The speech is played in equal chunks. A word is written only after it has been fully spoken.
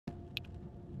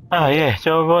예,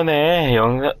 저번에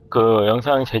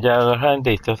영상 제작을 하는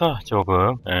데 있어서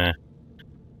조금,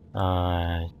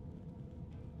 아,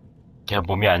 제가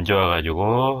몸이 안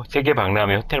좋아가지고, 세계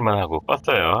박람회 호텔만 하고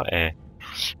껐어요. 예.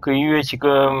 그 이후에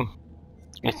지금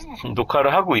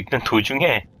녹화를 하고 있는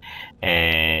도중에,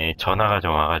 전화가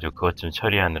좀 와가지고 그것 좀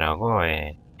처리하느라고,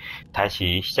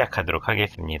 다시 시작하도록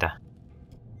하겠습니다.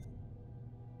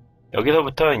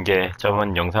 여기서부터 이제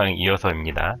저번 영상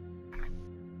이어서입니다.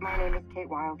 My name is Kate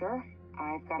Wilder.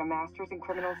 I've got a master's in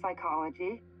criminal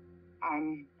psychology.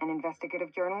 I'm an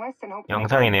investigative journalist and hope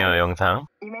영상이네요, 영상.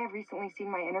 you may have recently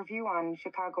seen my interview on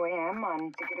Chicago AM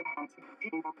on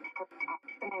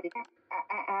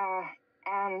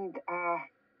and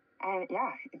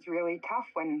yeah, it's really tough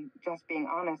when just being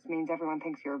honest means everyone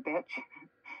thinks you're a bitch.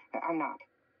 I'm not.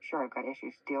 Sure, I've got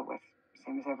issues to deal with,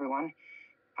 same as everyone.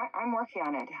 I'm working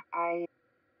on it.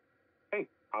 Hey,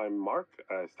 I'm Mark.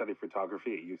 I study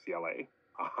photography at UCLA.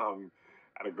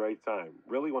 Had a great time.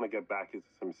 Really want to get back into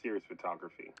some serious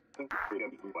photography.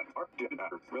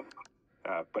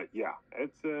 But yeah,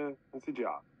 it's a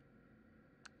job.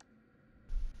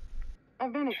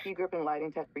 I've been a key grip and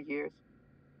lighting tech for years.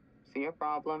 See a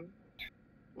problem,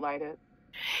 light it.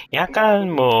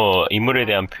 약간 인물에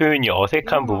대한 표현이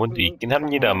어색한 부분도 있긴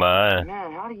합니다만,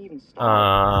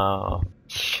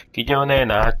 기존에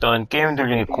나왔던 게임들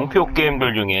중에, 공표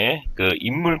게임들 중에 그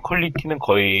인물 퀄리티는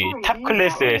거의 탑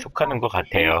클래스에 속하는 것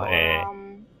같아요. 예.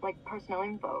 Like personal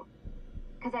info.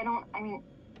 Because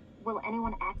will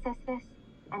anyone access this?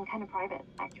 I'm kind of private,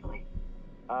 actually.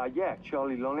 Yeah,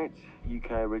 Charlie Lonitz,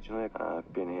 UK originally. I've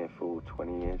been here for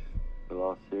 20 years. The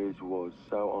last series was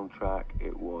so on track.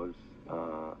 It was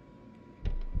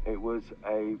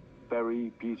a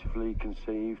very beautifully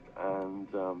conceived and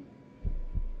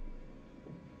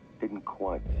didn't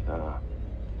quite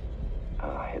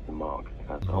hit the mark.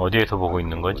 어디에서 보고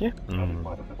있는 거지?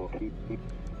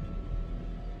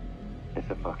 It's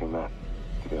a fucking mess,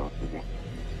 to be honest with you.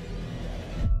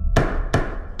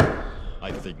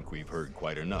 I think we've heard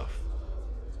quite enough.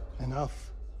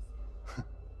 Enough?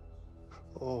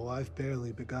 Oh, I've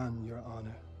barely begun, Your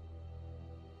Honor.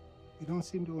 You don't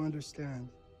seem to understand.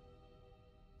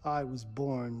 I was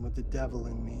born with the devil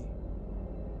in me.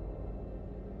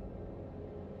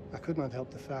 I could not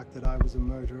help the fact that I was a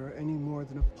murderer any more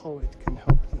than a poet can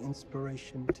help the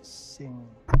inspiration to sing.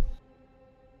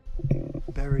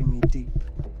 Bury me deep,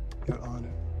 Your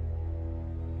Honor.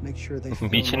 Make sure they fill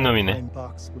my pine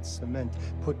box with cement.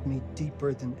 Put me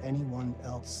deeper than anyone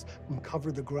else. And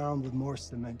cover the ground with more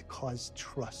cement, cause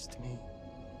trust me.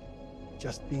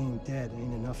 Just being dead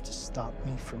ain't enough to stop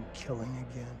me from killing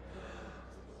again.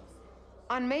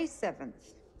 On May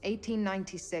 7th,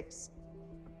 1896,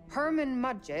 Herman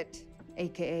Mudgett,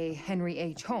 aka Henry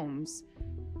H. Holmes,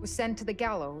 was sent to the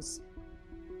gallows.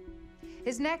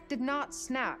 His neck did not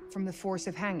snap from the force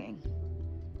of hanging.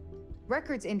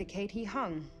 Records indicate he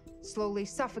hung, slowly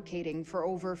suffocating for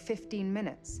over 15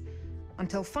 minutes,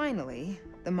 until finally,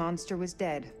 the monster was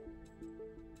dead.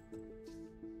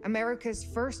 America's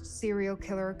first serial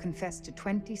killer confessed to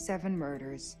 27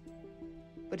 murders.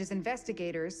 But as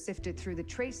investigators sifted through the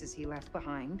traces he left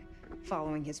behind,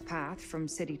 following his path from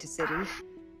city to city,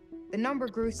 the number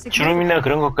grew 주름이나 significantly.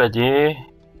 그런 것까지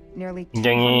Nearly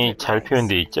굉장히 200 잘 lives.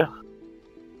 표현돼 있죠.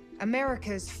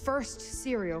 America's first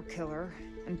serial killer,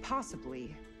 and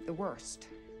possibly the worst.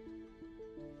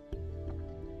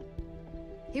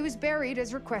 He was buried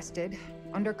as requested,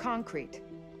 under concrete.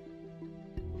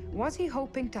 Was he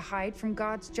hoping to hide from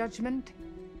God's judgment?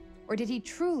 Or did he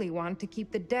truly want to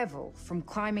keep the devil from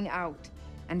climbing out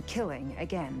and killing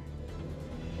again?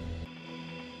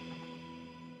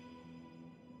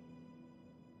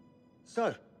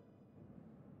 So,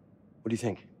 what do you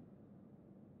think?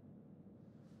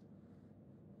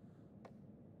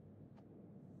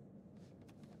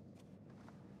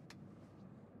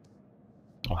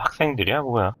 학생들이야,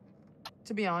 뭐야?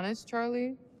 To be honest,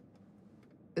 Charlie,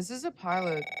 this is a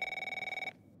pilot.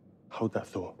 Hold that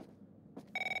thought.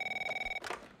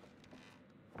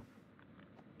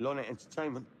 Lonnet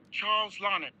Entertainment. Charles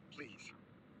Lonnet, please.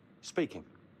 Speaking.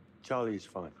 Charlie is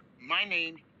fine. My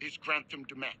name is Grantham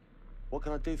Dumet. What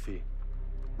can I do for you,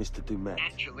 Mr. Dumet?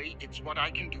 Actually, it's what I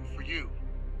can do for you.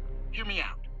 Hear me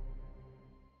out.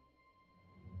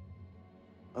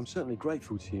 I'm certainly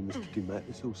grateful to you, Mr. Dumet.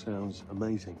 This all sounds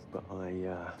amazing, but I'm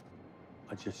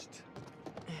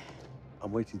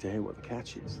waiting to hear what the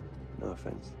catch is. No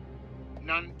offense.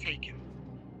 None taken.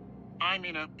 I'm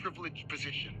in a privileged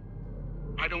position.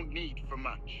 I don't need for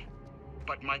much,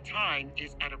 but my time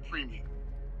is at a premium.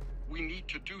 We need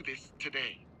to do this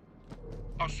today.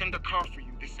 I'll send a car for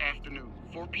you this afternoon,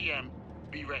 4 p.m.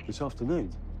 Be ready. This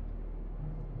afternoon?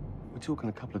 We're talking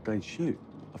a couple of days shoot.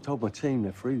 I've told my team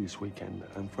they're free this weekend,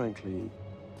 and frankly,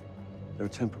 they're a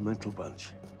temperamental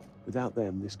bunch. Without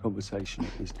them, this conversation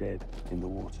is dead in the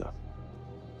water.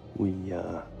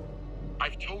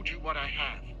 I've told you what I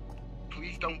have.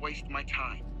 Please don't waste my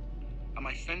time. Am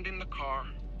I sending the car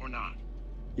or not?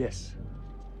 Yes,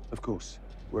 of course.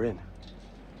 We're in.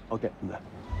 I'll get them there.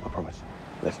 I promise.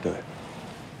 Let's do it.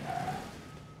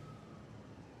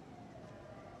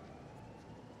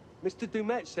 Mr.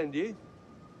 Dumet send you?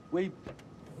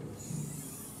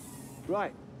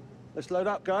 Right. Let's load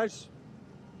up, guys.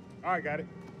 All right, got it.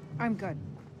 I'm good.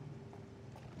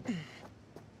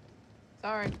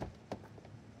 Sorry.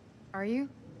 Are you?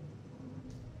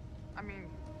 I mean,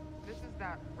 this is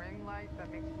that ring light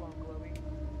that makes one glowy.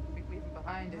 We leave it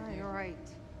behind it. You're right.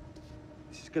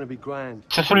 This is gonna be grand.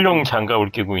 추술용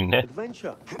장갑을 끼고 있네.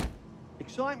 Adventure.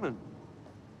 Excitement.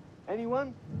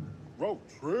 Anyone? Road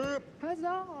trip.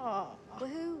 Huzzah!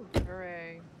 Woohoo!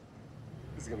 Hooray.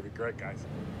 This is gonna be great, guys.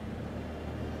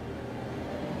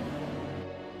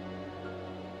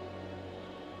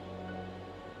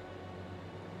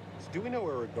 So do we know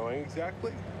where we're going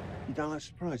exactly? You don't like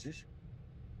surprises?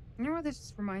 You know what this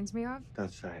just reminds me of?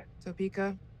 Don't say it.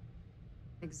 Topeka?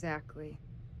 Exactly.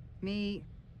 Me,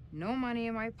 no money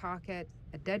in my pocket,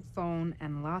 a dead phone,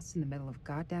 and lost in the middle of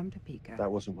goddamn Topeka.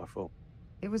 That wasn't my fault.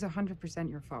 It was 100%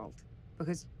 your fault.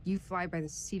 Because you fly by the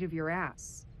seat of your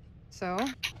ass. So,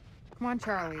 come on,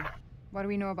 Charlie. What do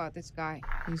we know about this guy?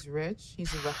 He's rich,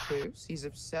 he's a recluse, he's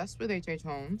obsessed with H.H.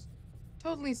 Holmes.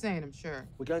 Totally sane, I'm sure.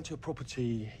 We're going to a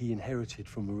property he inherited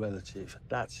from a relative.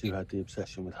 That's who had the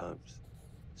obsession with Holmes.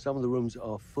 Some of the rooms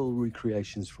are full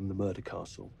recreations from the murder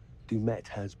castle. Dumet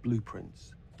has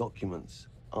blueprints, documents,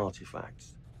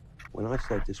 artifacts. When I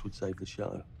said this would save the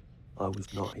show, I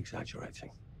was not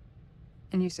exaggerating.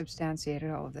 And you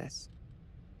substantiated all of this.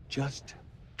 Just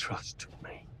trust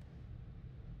me.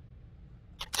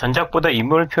 전작보다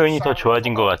인물 표현이 더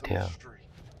좋아진 것 같아요.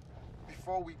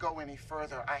 Before we go any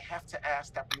further, I have to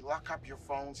ask that we lock up your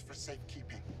phones for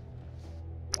safekeeping.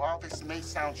 While this may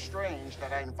sound strange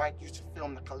that I invite you to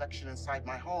film the collection inside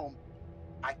my home,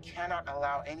 I cannot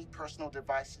allow any personal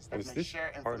devices that may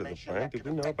share information that could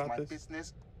affect my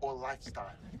business or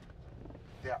lifestyle.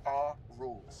 There are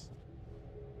rules.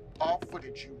 All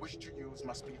footage you wish to use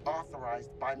must be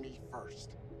authorized by me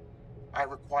first. I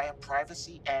require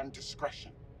privacy and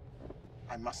discretion.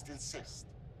 I must insist.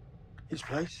 His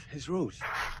place, his rules.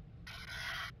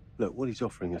 Look, what he's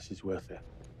offering us is worth it.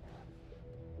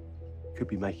 Could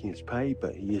be making us pay,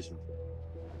 but he isn't.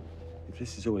 If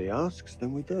this is all he asks,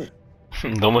 then we do it.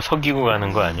 너무 속이고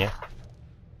가는 거 아니야?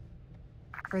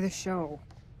 For the show.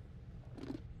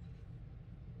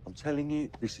 I'm telling you,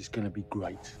 this is going to be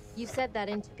great. You said that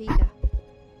in Topeka.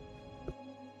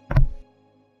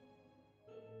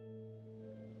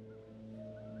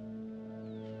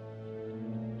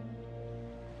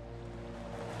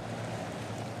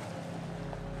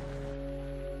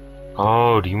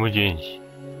 리무진.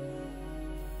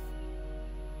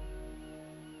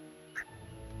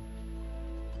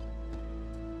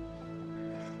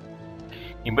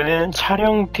 이번에는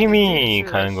촬영팀이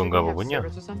가는 건가 보군요.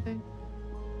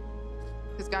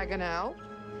 This guy gonna help?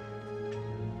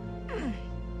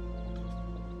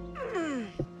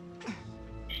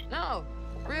 No,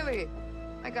 really.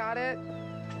 I got it.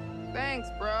 Thanks,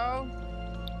 bro.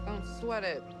 Don't sweat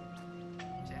it.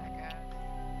 Jackass.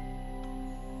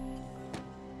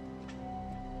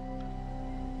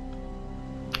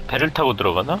 배를 타고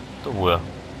들어가나? 또 뭐야?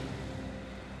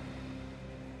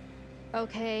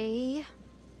 Okay.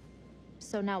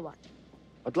 So now what?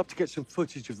 I'd love to get some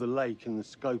footage of the lake and the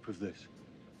scope of this.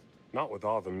 Not with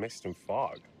all the mist and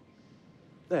fog.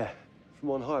 There,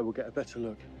 from on high, we'll get a better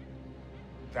look.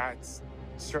 That's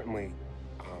certainly,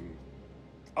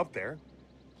 up there.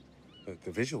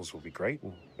 The visuals will be great,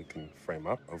 and we can frame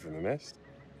up over the mist.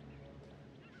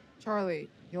 Charlie,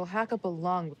 you'll hack up a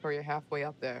lung before you're halfway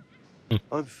up there.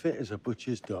 I'm fit as a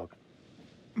butcher's dog.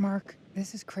 Mark,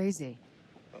 this is crazy.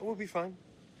 We'll be fine.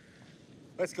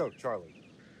 Let's go, Charlie.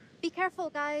 Be careful,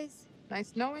 guys.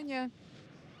 Nice knowing you.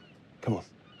 Come on.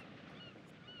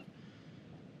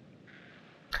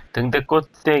 등대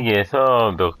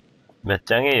꼭대기에서 몇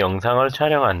장의 영상을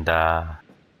촬영한다.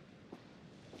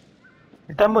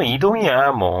 일단 뭐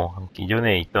이동이야. 뭐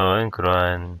기존에 있던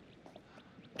그러한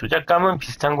조작감은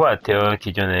비슷한 것 같아요.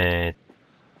 기존의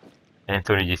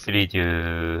엔톨로지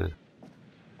시리즈의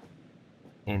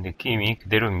느낌이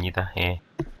그대로입니다. 예.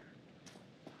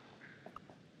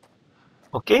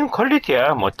 뭐 게임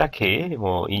퀄리티야 뭐 딱히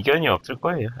뭐 이견이 없을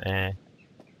거예요. 예.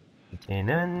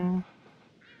 이제는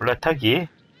올라타기.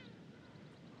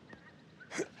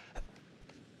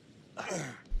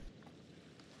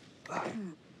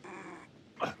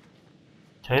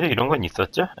 저희도 이런 건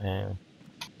있었죠? 예.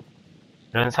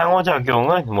 이런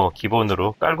상호작용은 뭐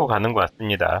기본으로 깔고 가는 것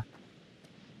같습니다.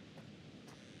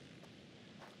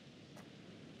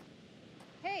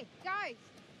 Hey, guys,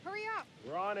 hurry up.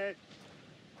 We're on it.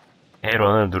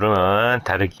 A론을 누르면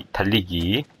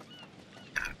달리기.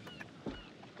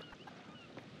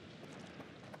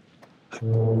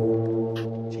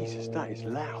 Jesus, that is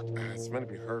loud. It's meant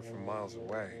to be heard from miles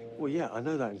away. Well, yeah, I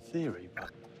know that in theory, but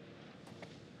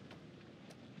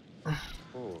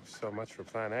Oh, so much for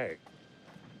plan A.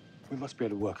 we must be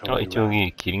able to work our way around.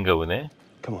 이쪽이 길인가 보네.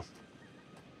 Come on.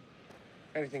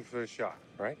 Anything for a shot,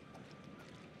 right?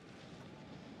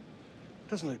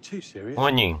 Doesn't look too serious.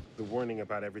 워닝. The warning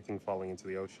about everything falling into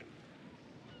the ocean.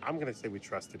 I'm gonna say we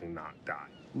trust it and not die.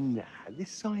 Nah, this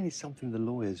sign is something the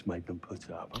lawyers made them put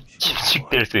up. I'm sure.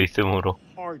 침식될 수 있으므로.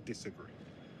 Hard disagree.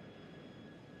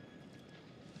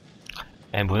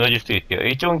 예, 무너질 수 있어요.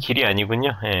 이쪽은 길이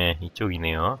아니군요. 예,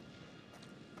 이쪽이네요.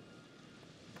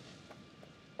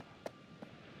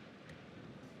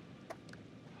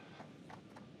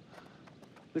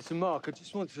 Listen, Mark, I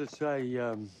just wanted to say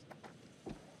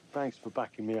thanks for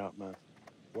backing me up, man.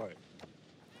 What?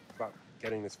 About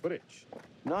getting this footage?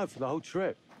 No, for the whole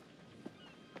trip.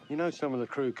 You know, some of the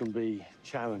crew can be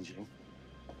challenging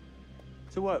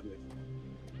to work with.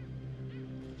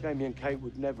 Jamie and Kate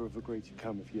would never have agreed to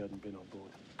come if you hadn't been on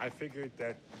board. I figured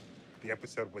that the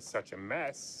episode was such a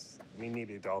mess, we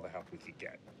needed all the help we could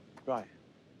get. Right.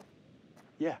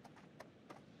 Yeah.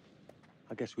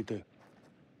 I guess we do.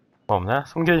 없나?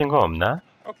 숨겨진 거 없나?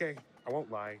 Okay, I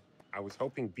won't lie. I was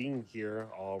hoping being here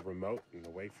all remote and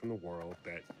away from the world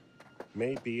that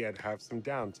maybe I'd have some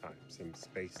downtime, some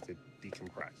space to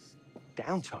decompress.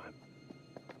 Downtime?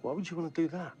 Why would you want to do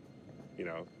that? You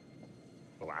know,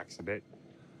 relax a bit.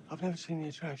 I've never seen the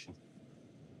attraction.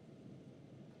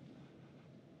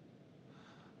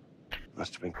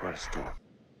 Must have been quite a storm.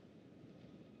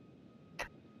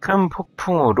 큰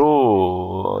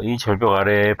폭풍으로 이 절벽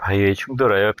아래 바위에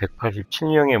충돌하여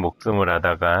 187명의 목숨을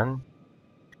앗아간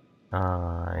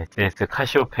SS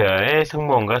카시오페아의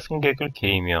승무원과 승객을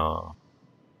개이며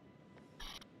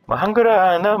뭐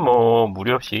한글화는 뭐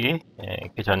무리 없이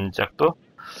이렇게 전작도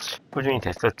꾸준히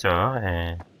됐었죠.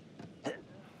 예.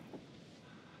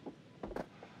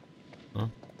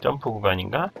 점프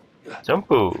구간인가?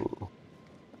 점프.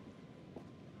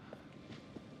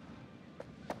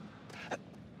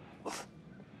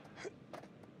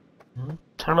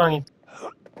 철망이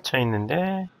쳐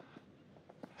있는데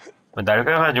뭐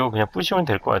낡아가지고 그냥 부시면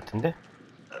될 것 같은데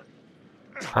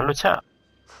발로 차.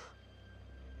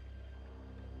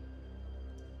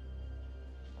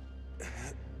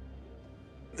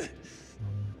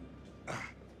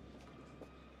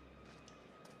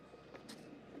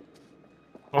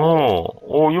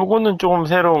 요거는 조금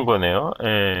새로운 거네요.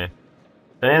 예.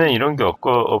 전에는 이런 게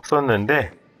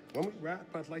없었는데. When we wrap,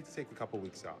 I'd like to take a couple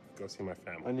weeks off, go see my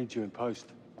family. I need you in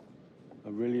post. I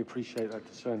really appreciate that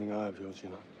discerning eye of yours, you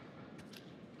know.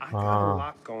 I got a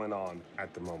lot going on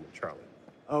at the moment, Charlie.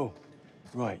 Oh,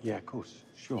 right, yeah, of course,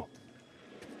 sure.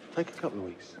 Take a couple of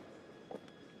weeks.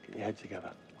 Get your head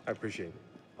together. I appreciate it.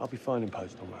 I'll be fine in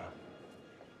post on that.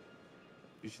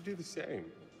 You should do the same.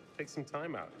 Take some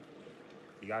time out.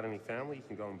 You got any family you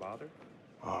can go and bother?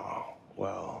 Oh,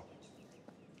 well.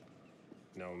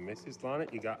 No, Mrs.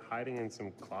 Lonnet, you got hiding in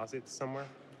some closet somewhere?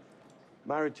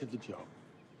 Married to the job.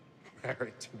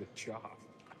 Married to the job.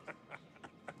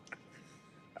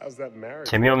 How's that marriage?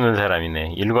 재미없는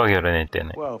사람이네. 일과 결혼할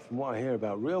때는. Well, from what I hear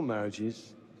about real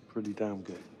marriages, pretty damn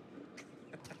good.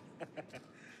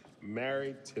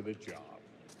 Married to the job.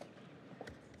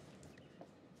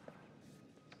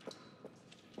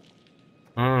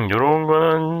 요런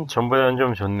거는 전보다는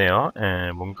좀 좋네요.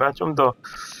 예, 뭔가 좀 더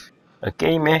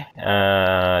게임에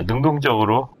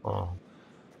능동적으로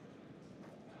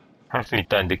할 수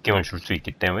있다는 느낌을 줄 수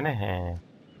있기 때문에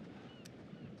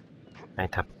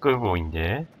다 끄고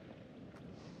이제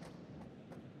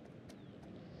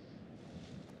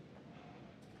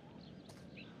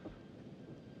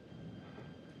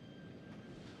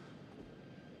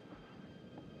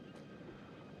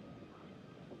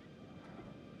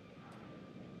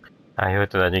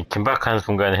이것도 나중에 긴박한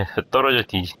순간에 떨어져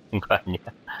뒤지는 거 아니야.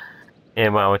 예,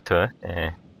 뭐 아무튼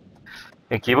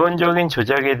기본적인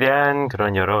조작에 대한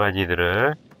그런 여러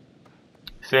가지들을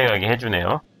수행하게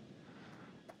해주네요.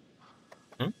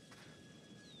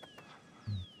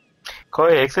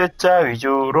 거의 X자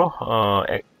위주로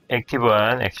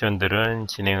액티브한 액션들은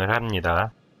진행을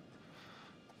합니다.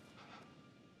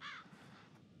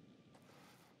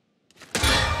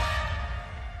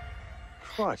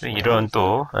 이런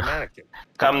또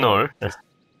깜놀.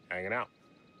 hanging out.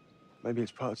 Maybe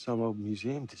it's part of some old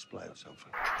museum display or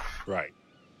something. Right.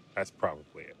 That's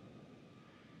probably it.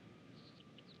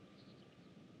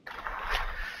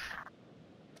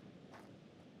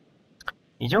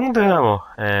 이 정도야 뭐.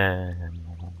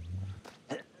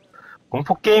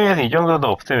 공포 게임에서 이 정도도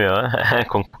없으면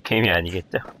공포 게임이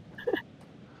아니겠죠?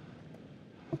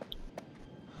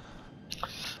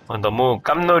 너무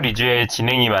깜놀 위주의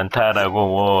진행이 많다라고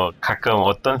뭐 가끔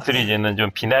어떤 시리즈는 좀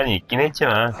비난이 있긴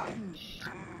했지만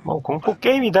뭐 공포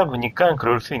게임이다 보니까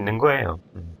그럴 수 있는 거예요.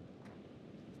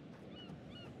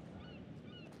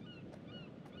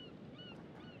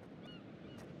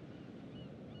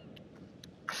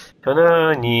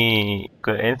 저는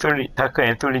다크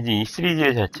앤솔리지 이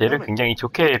시리즈 자체를 굉장히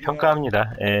좋게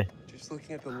평가합니다. 예.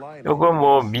 요거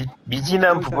뭐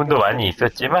미진한 부분도 많이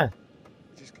있었지만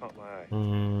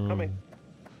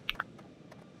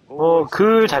뭐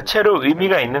그 자체로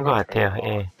의미가 있는 것 같아요.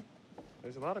 예.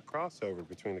 There's a lot of crossover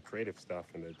between the creative stuff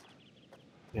and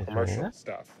the commercial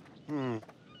stuff.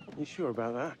 You sure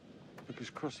about that? Because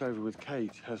crossover with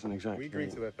Kate hasn't exactly. We agreed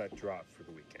to let that drop for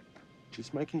the weekend.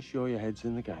 Just making sure your head's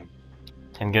in the game.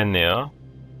 잠겼네요.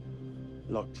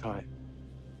 Lock tight.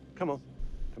 Come on.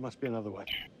 There must be another way.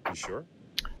 You sure?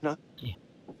 No.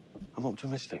 I'm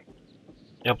optimistic.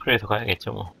 옆으로 해서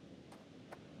가야겠죠 뭐.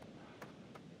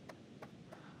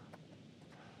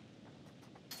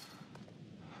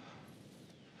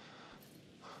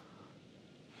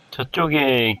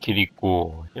 저쪽에 길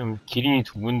있고 좀 길이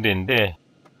두 군데인데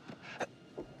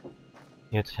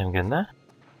이것도 잠겼나?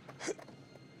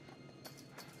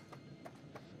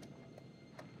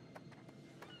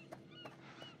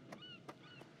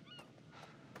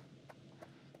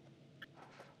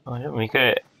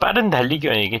 그러니까 빠른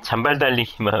달리기가 이게 잔발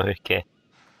달리기만 이렇게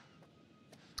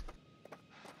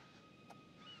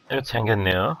이것도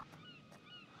잠겼네요.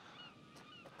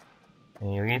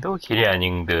 여기도 길이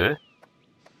아닌 듯.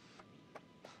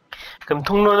 그럼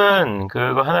통로는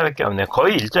그거 하나밖에 없네요.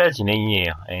 거의 일자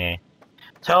진행이에요. 예.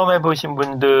 처음 해보신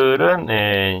분들은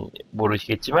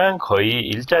모르시겠지만 거의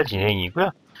일자 진행이고요.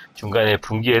 중간에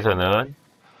분기에서는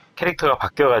캐릭터가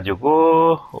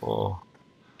바뀌어가지고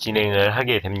진행을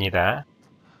하게 됩니다.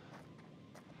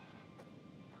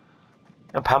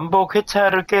 반복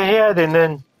회차를 꽤 해야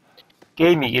되는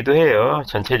게임이기도 해요.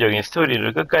 전체적인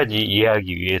스토리를 끝까지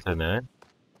이해하기 위해서는.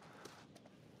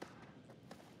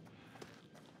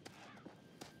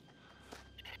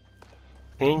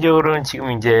 개인적으로는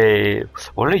지금 이제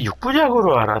원래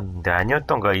 6부작으로 알았는데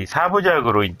아니었던가 이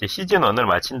 4부작으로 이제 시즌 1을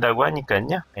마친다고 하니까요.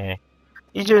 예.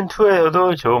 시즌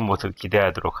 2에서도 좋은 모습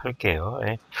기대하도록 할게요.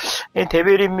 예.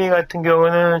 데빌인미 같은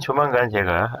경우는 조만간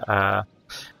제가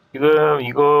지금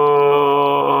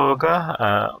이거가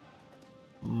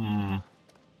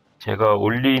제가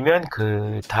올리면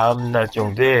그 다음날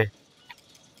정도에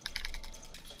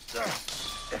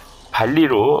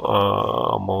발리로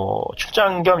뭐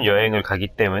출장 겸 여행을 가기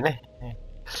때문에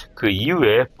그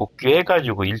이후에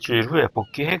복귀해가지고 일주일 후에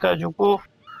복귀해가지고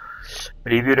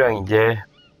리뷰랑 이제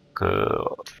그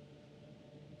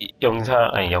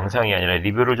영상이 아니라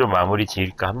리뷰를 좀 마무리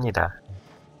지을까 합니다.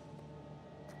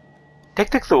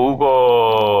 택틱스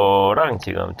오거랑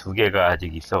지금 두 개가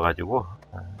아직 있어가지고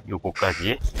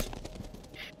요거까지.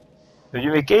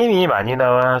 요즘에 게임이 많이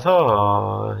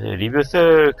나와서 리뷰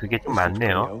쓸 그게 좀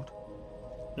많네요.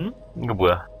 응? 이거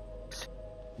뭐야?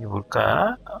 이거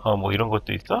뭘까? 뭐 이런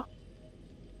것도 있어?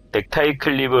 넥타이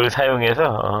클립을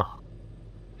사용해서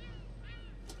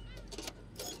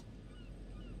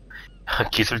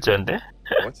기술자인데?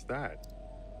 What's that?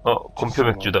 곰표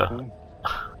맥주다.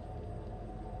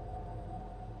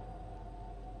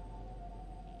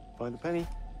 Find the penny,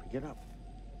 pick it up.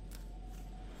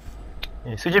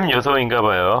 수집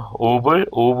요소인가봐요.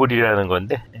 오블이라는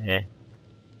건데,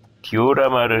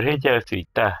 디오라마를 해제할 수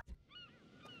있다.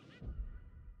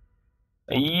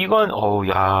 이건,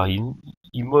 야,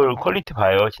 인물 퀄리티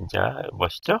봐요, 진짜.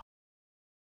 멋있죠?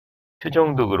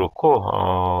 표정도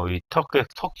그렇고, 이 턱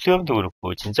수염도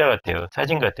그렇고, 진짜 같아요.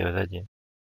 사진 같아요, 사진.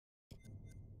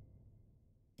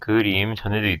 그림,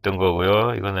 전에도 있던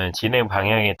거고요. 이거는 진행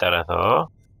방향에 따라서,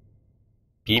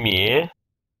 비밀.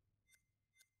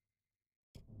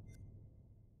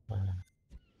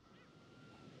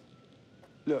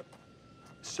 Look,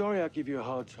 sorry I give you a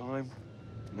hard time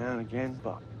now and again,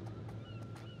 but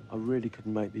I really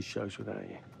couldn't make these shows without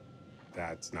you.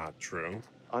 That's not true.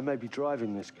 I may be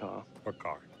driving this car. What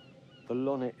car? The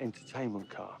Lonnet Entertainment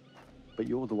car. But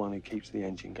you're the one who keeps the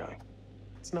engine going.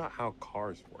 It's not how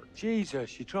cars work.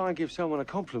 Jesus, you try and give someone a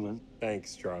compliment.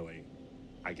 Thanks, Charlie.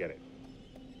 I get it.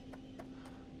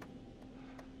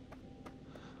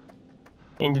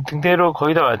 이제 등대로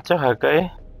거의 다 왔죠?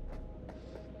 가까이?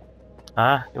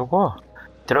 아, 요거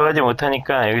들어가지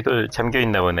못하니까 여기도 잠겨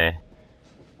있나 보네.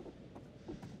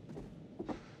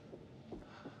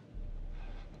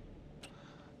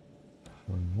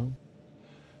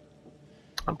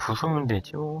 부수면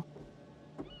되죠.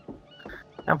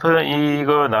 점프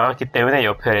이거 나왔기 때문에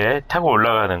옆에 타고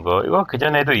올라가는 거 이거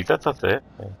그전에도 있었었어요.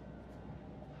 네.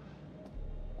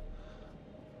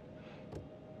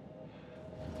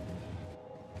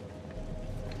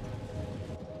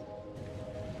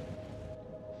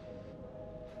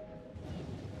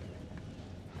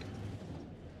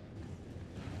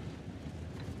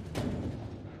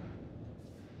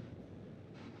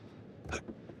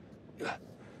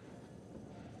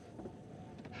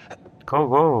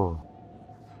 고고.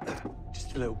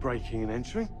 Just a little breaking and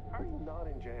entering. How are you not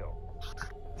in jail?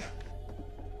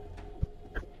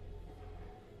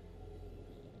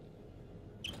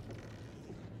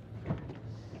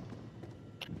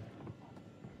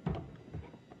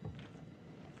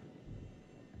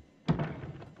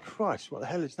 Christ, what the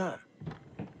hell is that?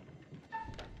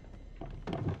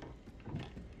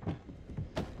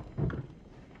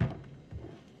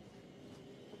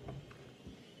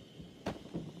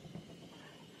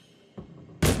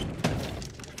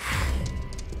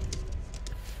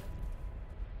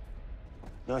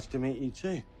 Nice to meet you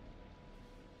too.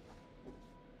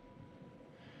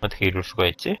 어떻게 이럴 수가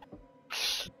있지?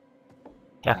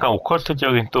 약간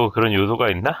오컬트적인 또 그런 요소가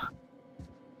있나?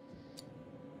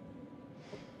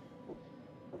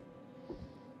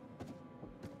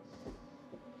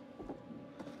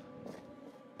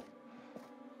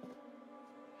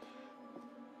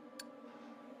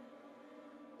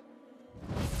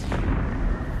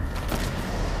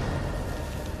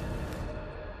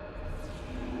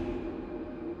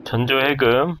 전조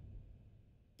해금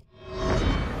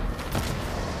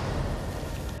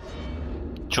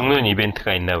죽는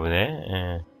이벤트가 있나 보네.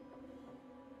 예.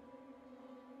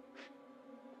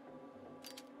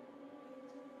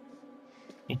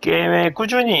 이 게임에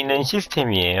꾸준히 있는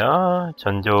시스템이에요.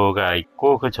 전조가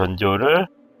있고 그 전조를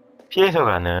피해서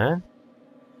가는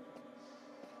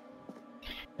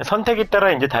선택에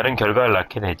따라 이제 다른 결과를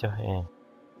낳게 되죠. 예.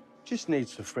 Just need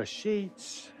some fresh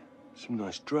sheets, some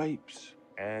nice drapes.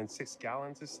 And 6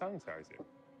 gallons of sanitizer.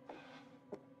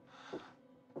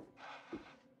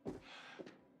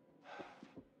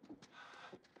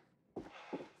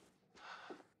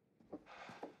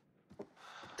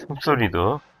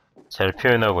 숨소리도 잘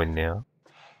표현하고 있네요.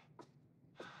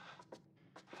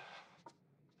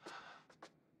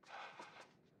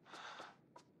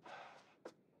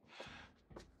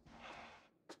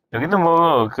 여기는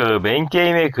뭐 그 메인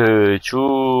게임의 그 주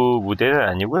무대는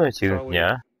아니고요. 지금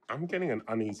그냥 I'm getting an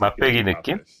uneasy 맛배기 feeling about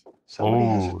느낌? this. Somebody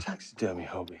has a 오, taxidermy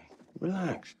hobby.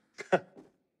 Relax.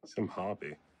 Some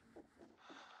hobby.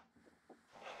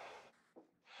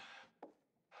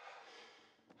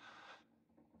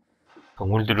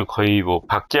 동물들을 거의 뭐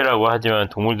박제라고 하지만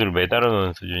동물들을 매달아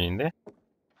놓은 수준인데?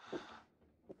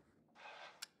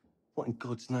 What in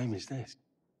God's name is this?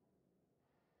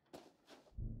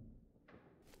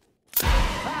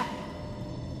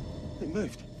 It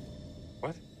moved.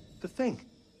 What? The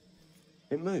thing.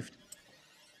 It moved.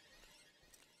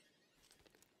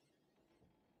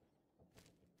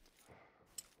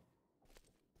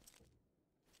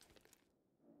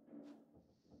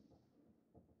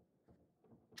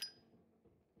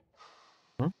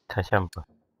 응? 다시 한번.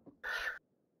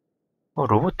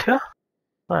 로봇이야?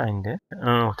 아닌데?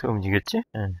 응, 어떻게 움직였지?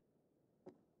 응.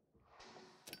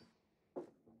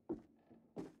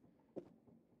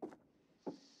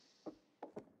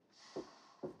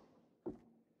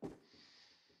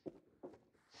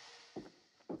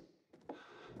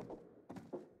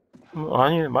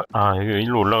 아니, 여기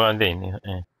일로 올라가는 데 있네요.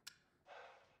 예.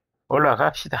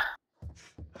 올라갑시다.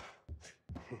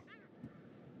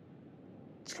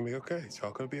 It's gonna be okay. It's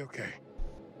all gonna be okay.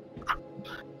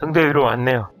 등대 위로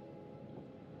왔네요.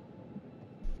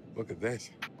 Look at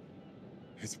this.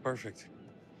 It's perfect.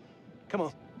 Come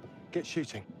on, get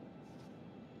shooting.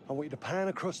 I want you to pan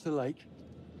across the lake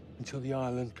until the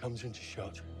island comes into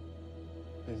shot.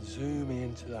 Then zoom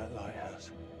into that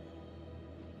lighthouse.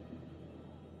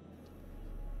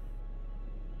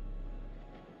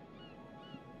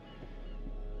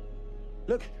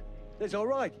 Look, there's our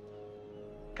ride.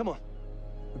 Come on,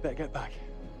 we better get back.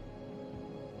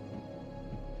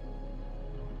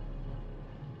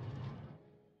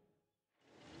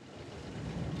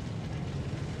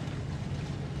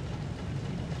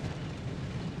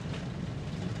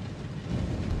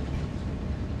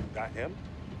 That him?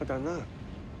 I don't know.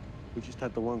 We just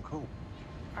had the one call.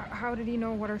 How did he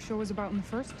know what our show was about in the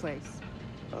first place?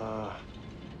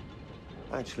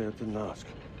 Actually, I didn't ask.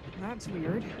 That's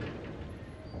weird.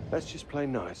 Let's just play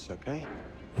nice, okay?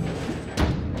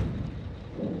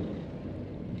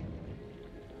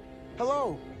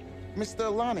 Hello,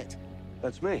 Mr. Lonnet.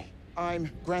 That's me.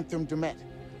 I'm Grantham Dumet.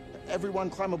 Everyone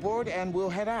climb aboard and we'll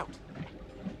head out.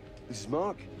 This is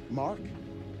Mark. Mark?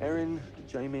 Erin,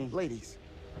 Jamie. Ladies.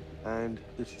 And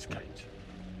this is Kate.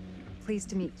 Pleased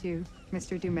to meet you,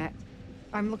 Mr. Dumet.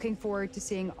 I'm looking forward to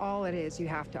seeing all it is you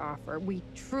have to offer. We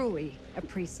truly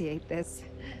appreciate this.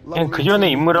 그냥 그 전에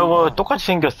인물하고 똑같이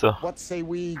생겼어. What say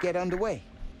we get underway?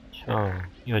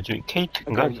 여주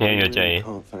케이트인가? 걔 여자애.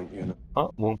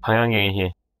 뭐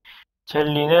방향의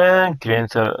첼리는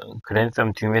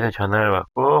그랜섬 듀메에서 전화를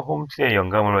받고 홈스의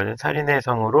영감을 받은 살인의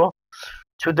성으로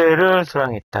초대를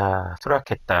수락했다.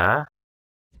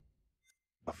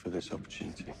 For this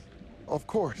opportunity. Of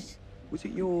course. Was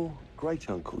it your great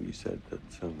uncle you said that?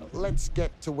 Let's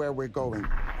get to where we're going.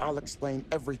 I'll explain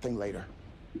everything later.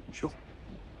 Sure.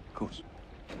 Of course.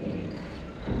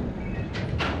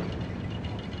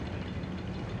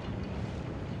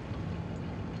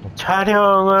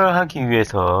 촬영을 하기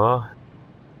위해서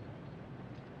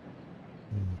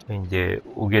이제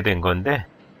오게 된 건데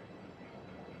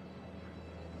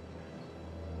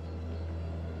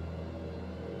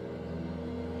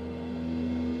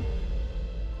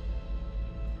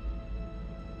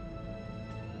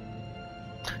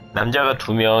남자가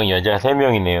 2명, 여자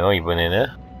 3명이네요,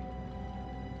 이번에는.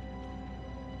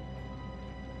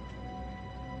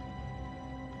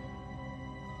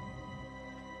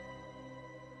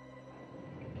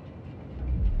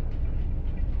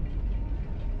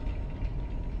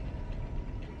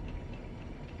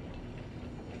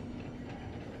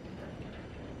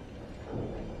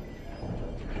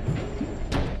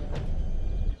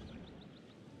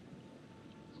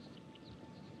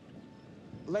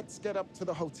 Let's get up to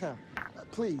the hotel.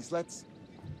 Please, let's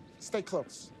stay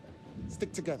close.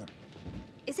 Stick together.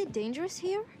 Is it dangerous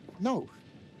here? No,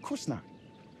 of course not.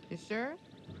 You sure?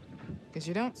 Because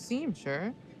you don't seem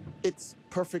sure. It's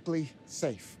perfectly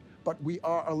safe. But we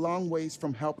are a long ways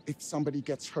from help if somebody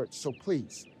gets hurt, so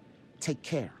please, take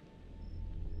care.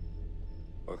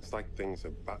 Looks like things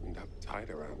are buttoned up tight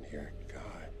around here.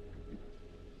 God.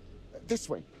 This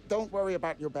way. Don't worry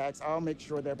about your bags. I'll make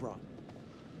sure they're brought.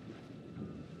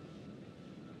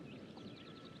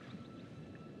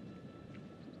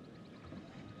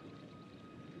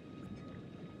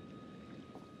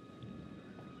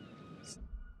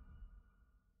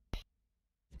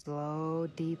 Slow,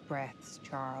 deep breaths,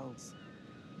 Charles.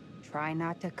 Try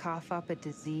not to cough up a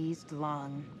diseased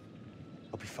lung.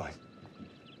 I'll be fine.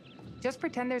 Just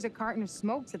pretend there's a carton of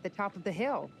smokes at the top of the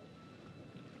hill.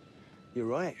 You're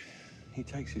right. He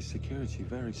takes his security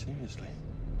very seriously.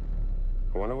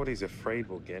 I wonder what he's afraid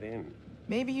will get in.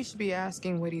 Maybe you should be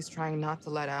asking what he's trying not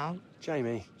to let out.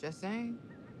 Jamie. Just saying.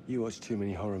 You watch too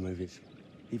many horror movies.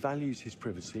 He values his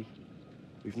privacy.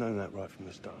 We've known that right from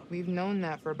the start. We've known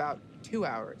that for about 2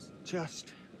 hours.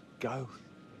 Just go.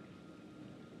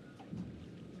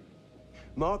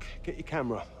 Mark, get your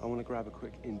camera. I want to grab a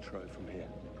quick intro from here.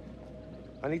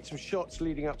 I need some shots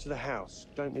leading up to the house.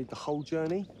 Don't need the whole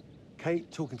journey.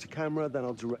 Kate, talking to camera, then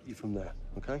I'll direct you from there,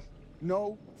 okay?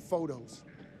 No photos.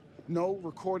 No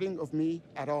recording of me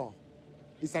at all.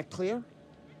 Is that clear?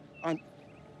 I'm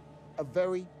a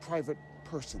very private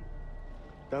person.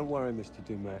 Don't worry, Mr.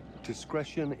 Dumet.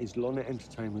 Discretion is Lonnet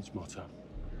Entertainment's motto.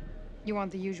 You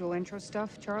want the usual intro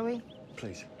stuff, Charlie?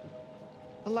 Please.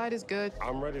 The light is good.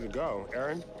 I'm ready to go.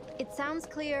 Erin? It sounds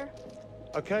clear.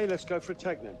 Okay, let's go for a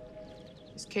take then.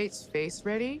 Is Kate's face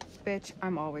ready? Bitch,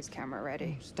 I'm always camera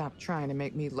ready. Stop trying to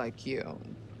make me like you.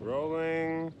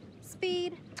 Rolling.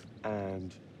 Speed.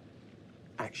 And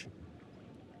action.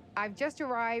 I've just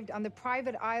arrived on the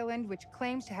private island which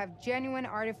claims to have genuine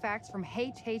artifacts from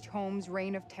H.H. Holmes'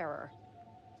 reign of terror.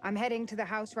 I'm heading to the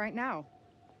house right now.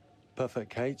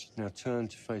 Perfect, Kate. Now turn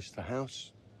to face the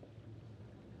house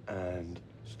and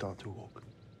start to walk.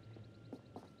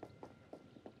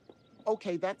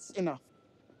 Okay, that's enough.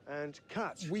 And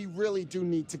cut. We really do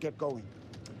need to get going.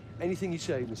 Anything you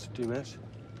say, Mr. Dumet.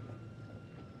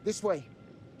 This way.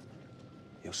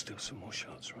 You'll steal some more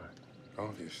shots, right?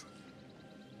 Obviously.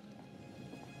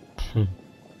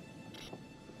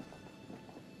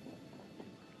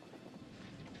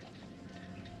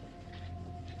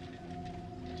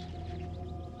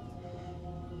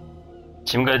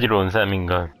 짐 가지러 온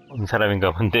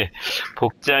사람인가 본데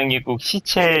복장이 꼭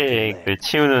시체를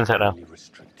치우는 사람.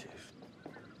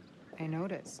 I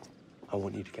noticed. I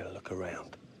want you to get a look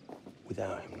around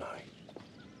without him knowing.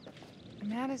 A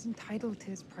man is entitled to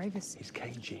his privacy. He's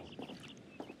cagey.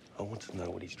 I want to know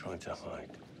what he's trying to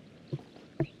hide.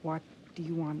 What do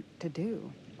you want to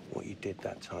do? What you did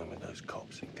that time with those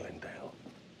cops in Glendale.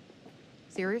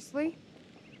 Seriously?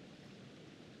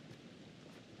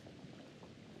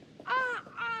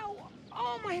 Ow!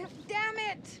 Oh my, damn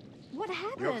it! What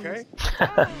happened? You okay?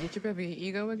 Get your baby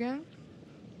ego again?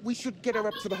 We should get her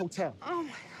up to the hotel. Oh my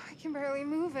god, I can barely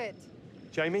move it.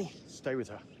 Jamie, stay with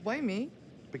her. Why me?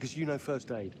 Because you know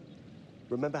first aid.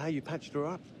 Remember how you patched her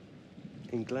up?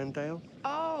 In Glendale?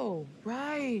 Oh,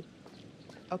 right.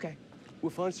 Okay. We'll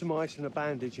find some ice and a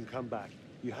bandage and come back.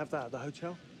 You have that at the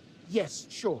hotel? Yes,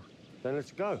 sure. Then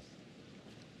let's go.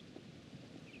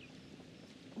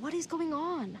 What is going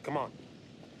on? Come on.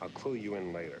 I'll clue you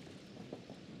in later.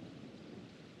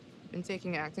 Been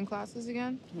taking acting classes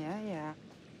again? Yeah.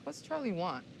 What's Charlie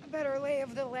want? A better lay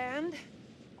of the land.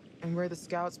 And we're the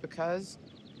scouts because?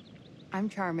 I'm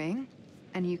charming,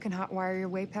 and you can hotwire your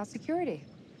way past security.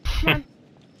 Come on.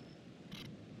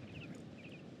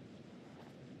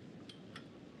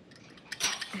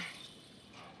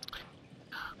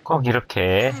 꼭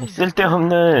이렇게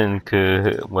쓸데없는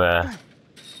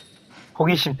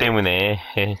호기심 때문에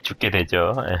죽게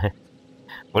되죠.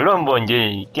 물론 뭐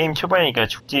이제 게임 초반이니까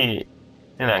죽지는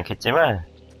않겠지만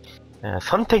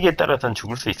선택에 따라서는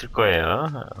죽을 수 있을 거예요.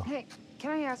 Hey,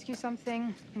 can I ask you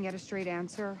something and get a straight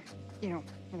answer? You know,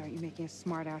 without you making a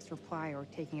smart-ass reply or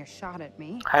taking a shot at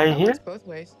me. Hi here? Both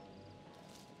ways.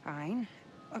 Fine.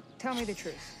 Tell me the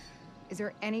truth. Is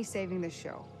there any saving this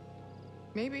show?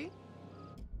 Maybe.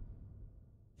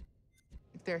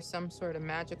 If there's some sort of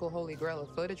magical holy grail of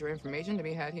footage or information to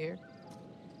be had here.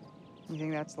 You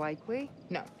think that's likely?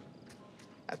 No.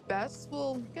 At best,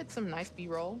 we'll get some nice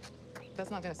B-roll.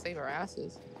 That's not gonna save our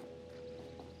asses.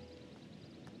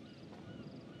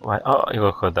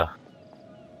 이거 그거다.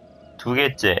 두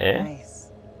개째.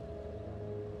 Nice.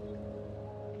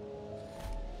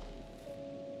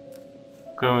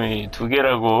 그럼 이 두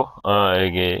개라고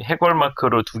여기 해골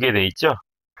마크로 두 개 돼 있죠?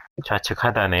 좌측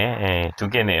하단에 두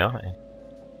개네요.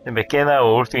 몇 개나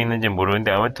올 수 있는지 모르는데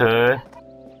아무튼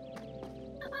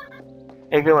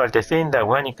해금할 때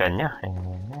쓰인다고 하니까요.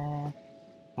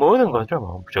 모으는 거죠,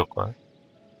 뭐 무조건.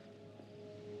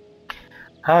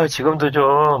 지금도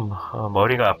좀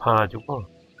머리가 아파가지고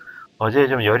어제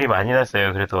좀 열이 많이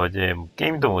났어요. 그래서 어제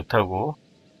게임도 못하고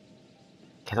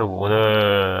계속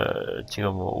오늘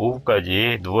지금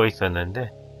오후까지 누워 있었는데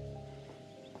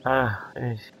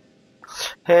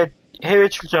해외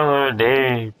출장을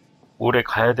내일 모레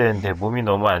가야 되는데 몸이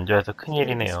너무 안 좋아서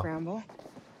큰일이네요.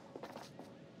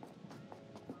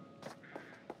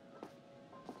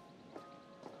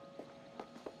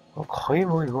 거의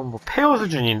뭐 이건 뭐 폐허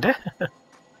수준인데?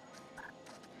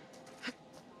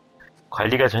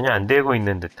 관리가 전혀 안 되고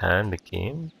있는 듯한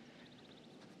느낌.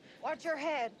 Watch your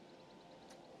head.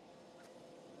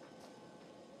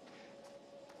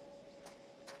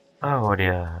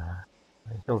 머리야.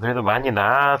 그래도 많이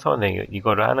나아서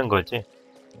이거를 하는 거지.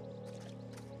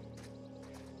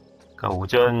 그러니까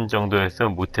오전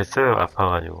정도였으면 못했어요.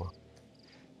 아파가지고.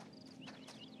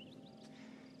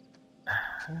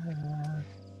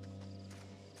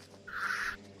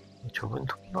 좁은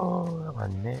통로가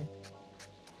많네.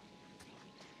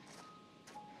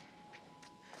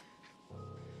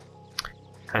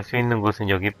 갈 수 있는 곳은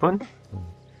여기뿐?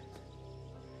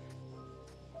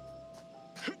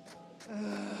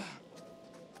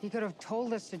 He could have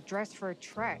told us to dress for a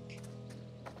trek.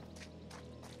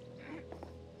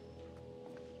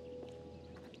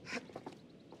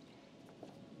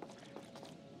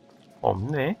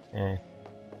 없네.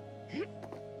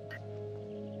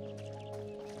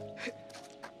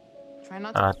 Try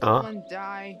not to fall and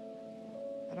die.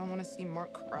 I don't want to see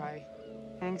Mark cry.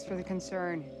 Thanks for the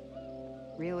concern.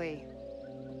 Really.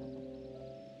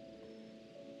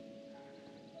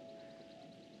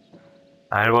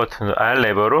 R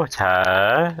레버로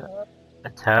잘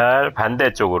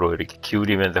반대쪽으로 이렇게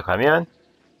기울이면서 가면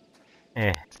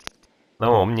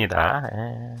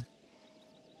넘어옵니다.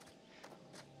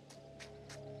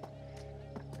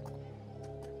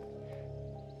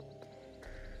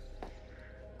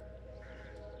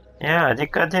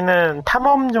 아직까지는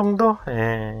탐험 정도?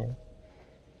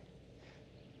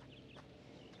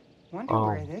 Wonder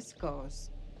where this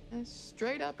goes. It's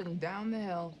straight up and down the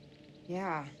hill.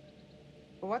 Yeah.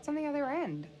 But what's on the other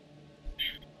end?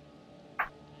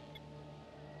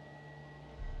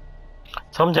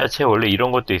 섬 자체에 원래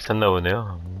이런 것도 있었나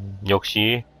보네요.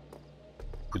 역시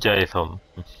부자의 섬.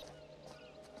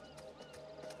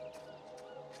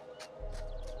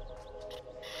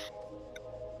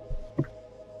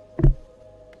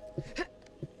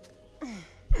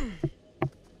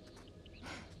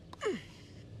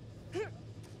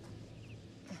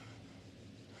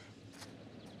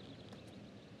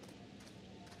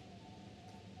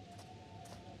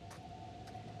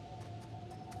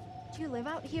 Do you live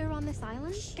out here on this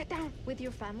island? Get down. With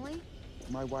your family?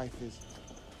 My wife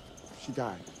she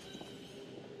died.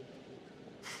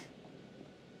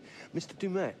 Mr.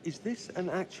 Dumet, is this an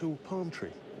actual palm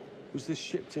tree? Was this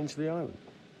shipped into the island?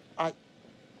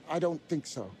 I don't think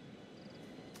so.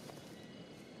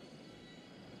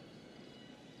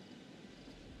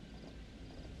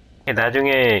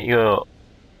 나중에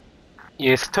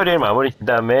이 스토리를 마무리 진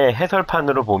다음에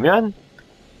해설판으로 보면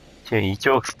지금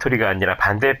이쪽 스토리가 아니라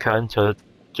반대편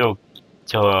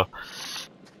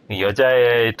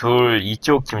여자의 둘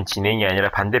이쪽 지금 진행이 아니라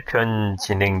반대편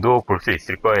진행도 볼 수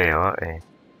있을 거예요. 예.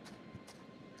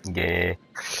 이게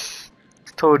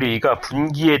스토리가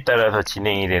분기에 따라서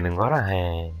진행이 되는 거라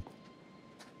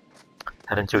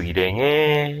다른 쪽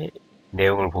일행의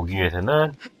내용을 보기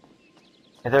위해서는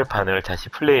해설판을 다시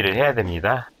플레이를 해야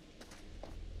됩니다.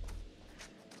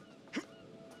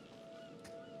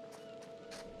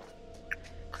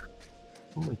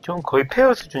 좀 거의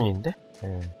페어 수준인데?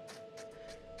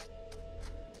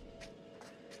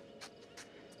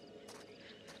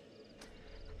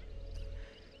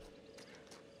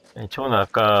 저는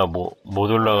아까 못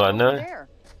올라가는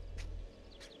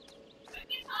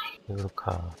이렇게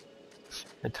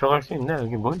들어갈 수 있나?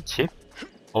 여기 뭐 집?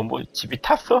 뭐 집이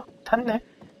탔어? 탔네?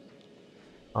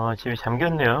 집이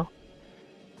잠겼네요.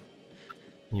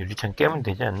 유리창 깨면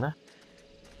되지 않나?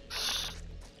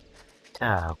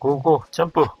 자, 고고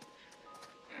점프.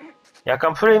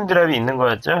 약간 프레임 드랍이 있는 거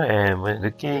같죠? 예, 뭐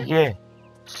느끼게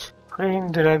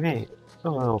프레임 드랍이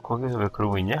거기서 왜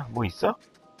그러고 있냐? 뭐 있어?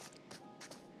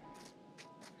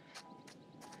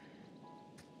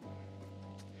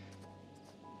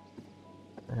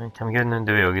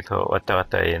 잠겼는데 왜 여기서 왔다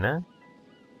갔다 해, 얘는?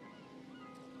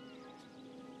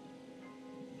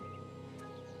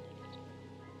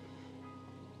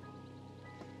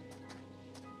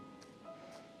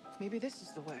 Maybe this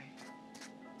is the way.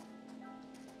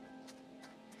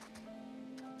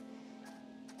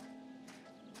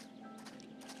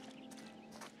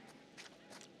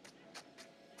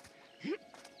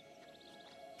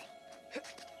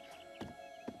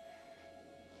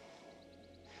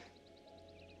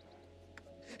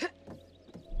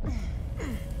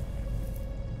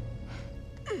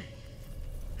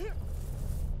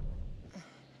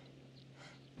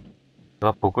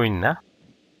 누가 보고 있나?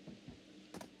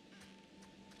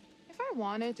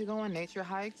 Wanted to go on nature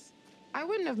hikes, I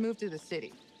wouldn't have moved to the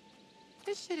city.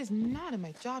 This shit is not in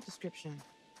my job description.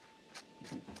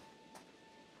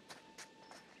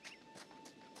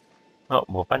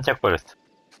 뭐 반짝거렸어.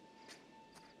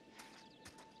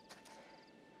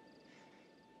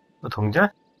 동전?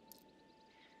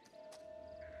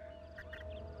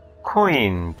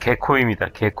 코인, 개코인이다,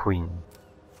 개코인.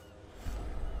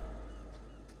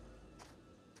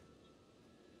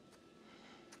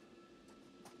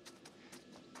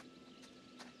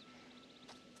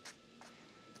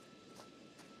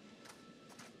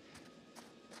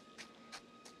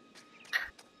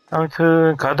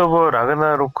 아무튼 갓 오브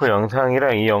라그나로크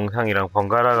영상이랑 이 영상이랑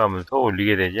번갈아 가면서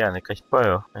올리게 되지 않을까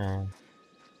싶어요.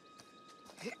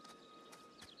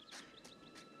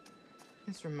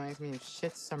 This reminds me of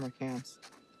shit summer camps.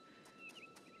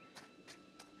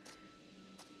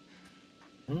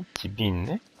 집이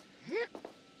있네?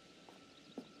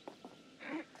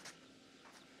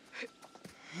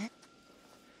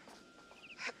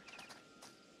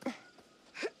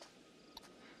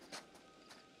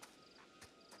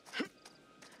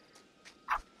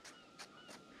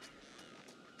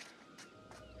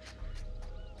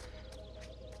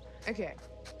 Okay,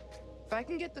 if I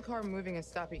can get the car moving and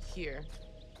stop it here,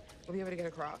 we'll be able to get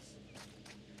across.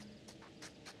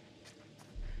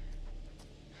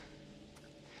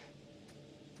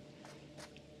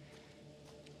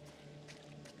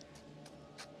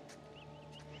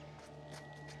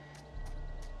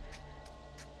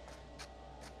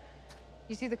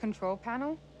 You see the control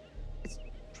panel? It's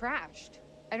trashed.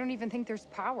 I don't even think there's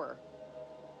power.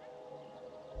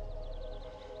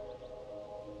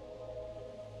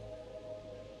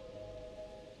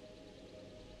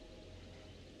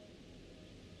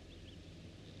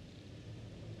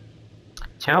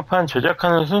 제어판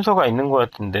조작하는 순서가 있는 것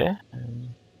같은데.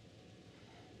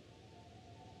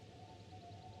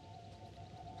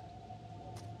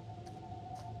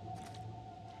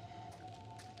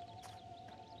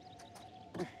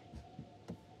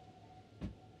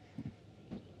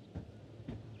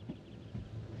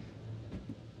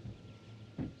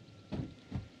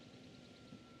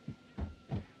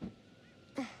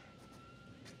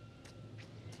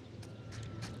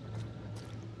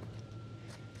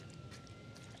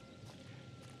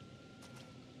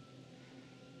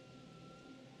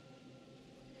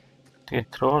 어떻게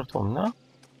들어갈 수 없나?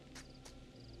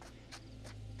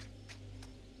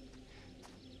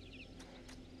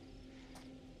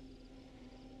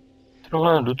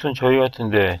 들어가는 루트는 저희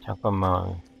같은데,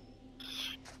 잠깐만.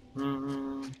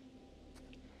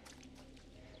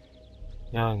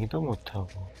 이야기도 못하고.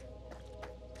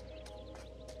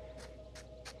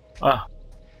 아!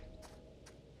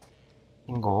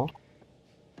 빙고.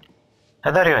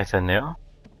 사다리가 있었네요.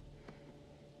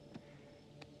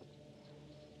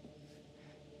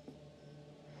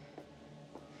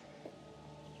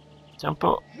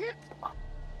 점프.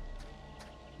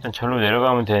 일단 절로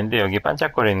내려가면 되는데 여기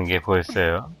반짝거리는 게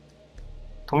보였어요.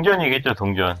 동전이겠죠,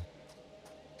 동전.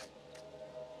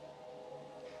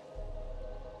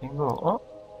 이거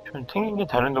좀 튕긴 게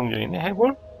다른 동전이네.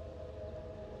 해골?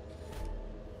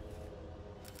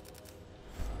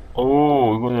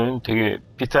 오, 이거는 되게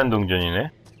비싼 동전이네.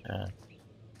 예.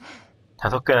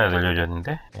 5개나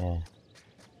늘려줬는데. 예.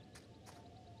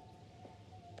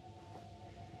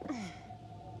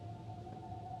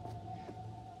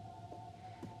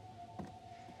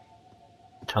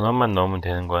 전원만 넣으면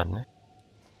되는 것 같네.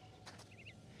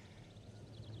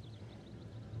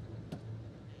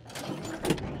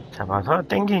 잡아서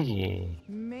땡기기.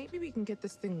 Maybe we can get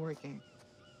this thing working.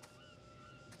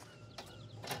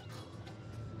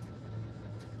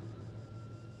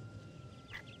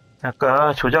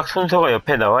 아까 조작 순서가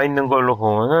옆에 나와 있는 걸로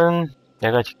보면은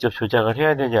내가 직접 조작을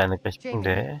해야 되지 않을까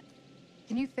싶은데.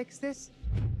 Can you fix this?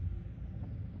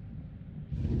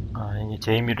 아, 이제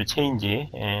제이미로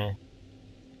체인지. 예.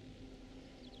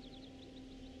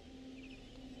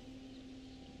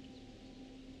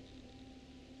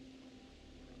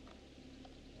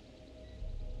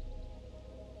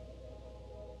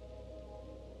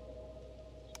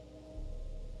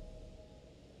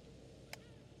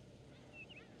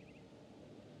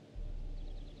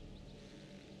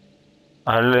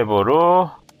 알레버로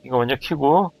이거 먼저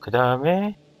키고 그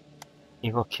다음에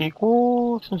이거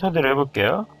키고 순서대로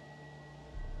해볼게요.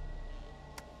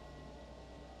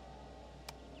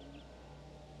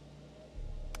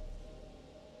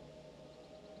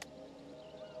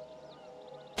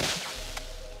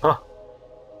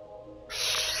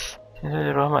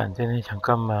 순서대로 하면 안 되네.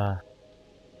 잠깐만.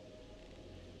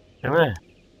 그러면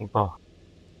이거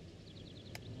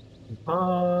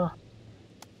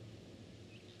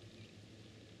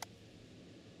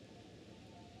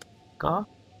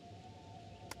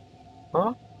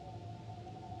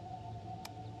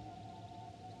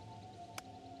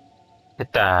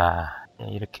됐다. 네,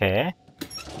 이렇게.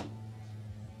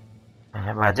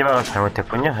 네, 마지막은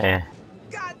잘못했군요. 예.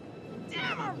 God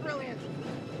damn, I'm brilliant.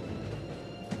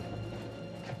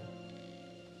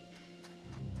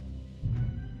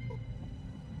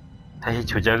 다시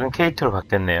조작은 K2로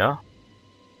바뀌었네요.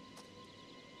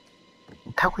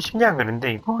 타고 싶냐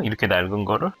그런데 이거? 이렇게 낡은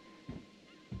거를?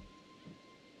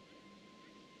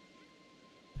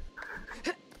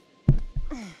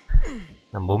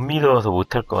 난 못 믿어서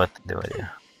못할 것 같은데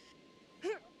말이야.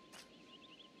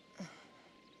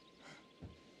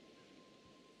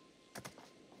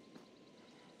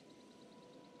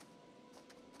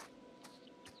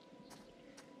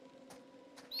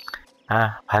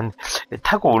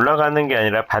 타고 올라가는 게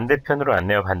아니라 반대편으로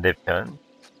왔네요, 반대편.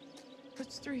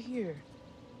 What's through here?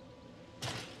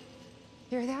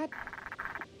 Hear that?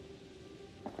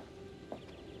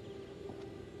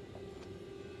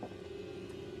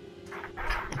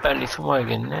 빨리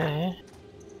숨어야겠네.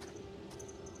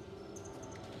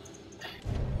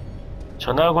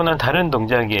 전하고는 다른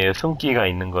동작이에요, 숨기가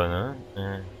있는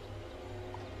거는.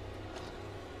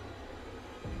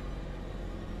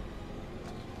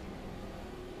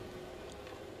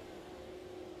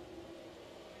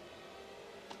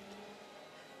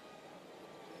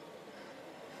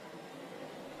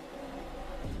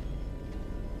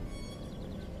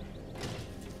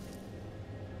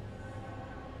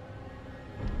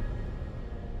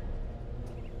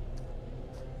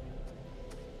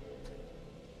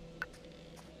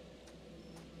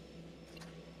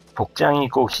 복장이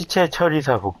꼭 시체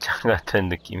처리사 복장 같은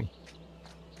느낌이.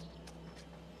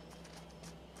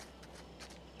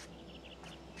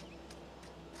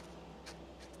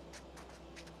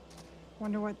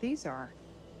 Wonder what these are.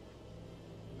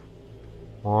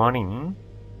 워닝.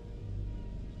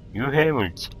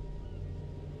 유해물질.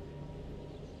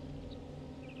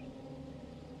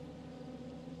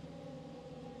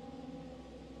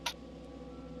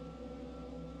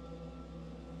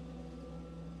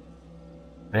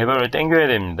 레버를 당겨야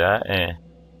됩니다. 예.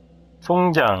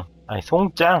 송장. 아니,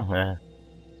 송장. 예.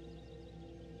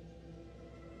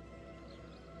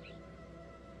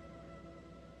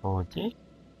 뭐지?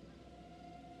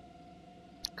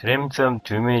 그램섬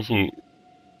두맷이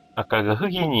아까 그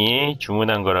흑인이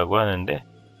주문한 거라고 하는데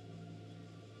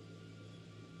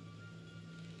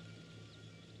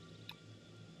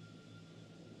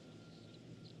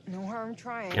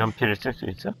trying. 연필을 쓸 수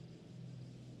있어?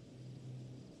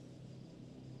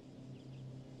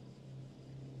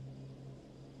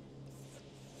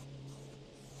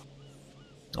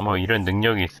 어머, 이런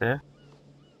능력이 있어요?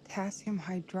 Potassium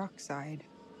hydroxide.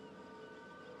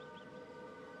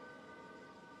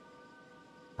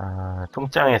 아,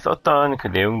 통장에 썼던 그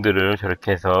내용들을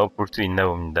저렇게 해서 볼 수 있나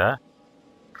봅니다.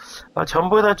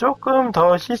 전보다 조금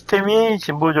더 시스템이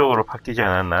진보적으로 바뀌지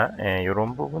않았나? 예,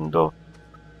 이런 부분도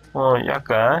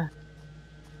약간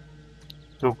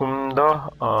조금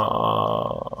더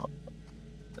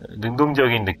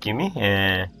능동적인 느낌이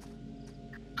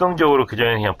수동적으로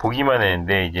그전에 그냥 보기만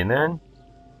했는데 이제는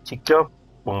직접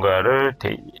뭔가를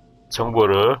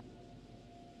정보를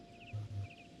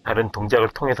다른 동작을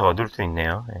통해서 얻을 수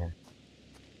있네요. 예.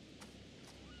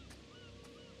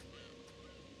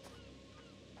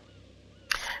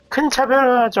 큰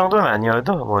차별화 정도는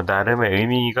아니어도 뭐 나름의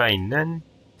의미가 있는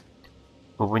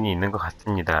부분이 있는 것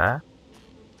같습니다.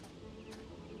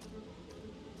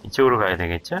 이쪽으로 가야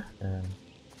되겠죠?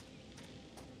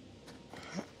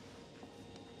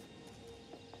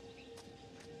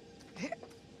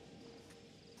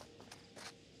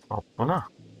 없구나.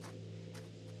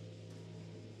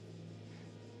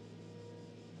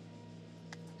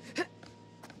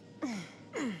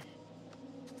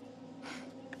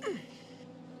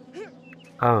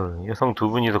 아우, 여성 두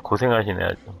분이서 고생하시네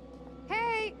아주.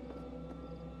 Hey!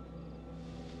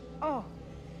 Oh.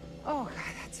 Oh,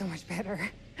 God, that's so much better.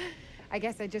 I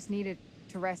guess I just needed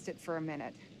to rest it for a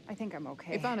minute. I think I'm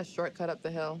okay. We found a shortcut up the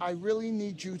hill. I really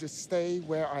need you to stay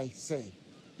where I say.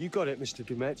 You got it, Mr.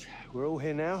 Dumet. We're all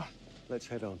here now. Let's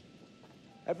head on.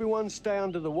 Everyone stay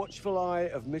under the watchful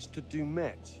eye of Mr.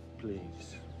 Dumet,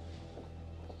 please.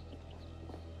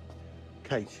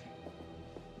 Kate.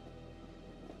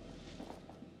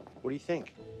 What do you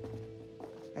think?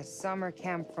 A summer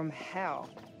camp from hell.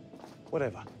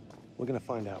 Whatever. We're gonna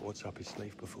find out what's up his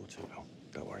sleeve before too long.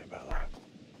 Don't worry about that.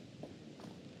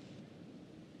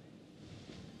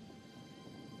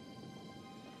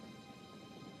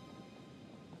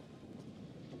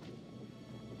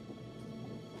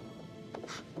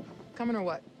 Coming or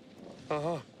what?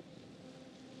 Uh-huh.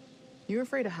 You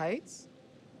afraid of heights?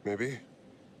 Maybe.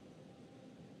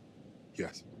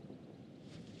 Yes.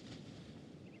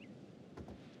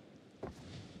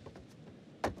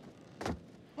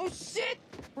 Oh shit!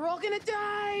 We're all gonna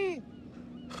die!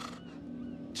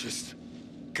 Just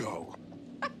go.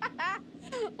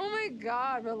 Oh my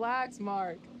God, relax,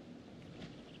 Mark.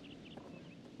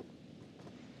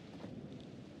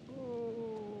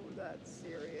 Ooh, that's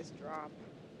serious drop.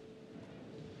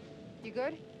 You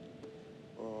good?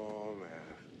 Oh, man.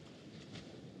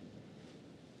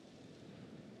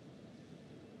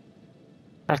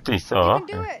 할 수 You 있어. can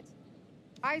do it.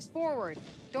 Eyes forward.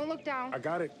 Don't look down. I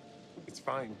got it. It's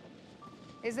fine.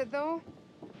 Is it though?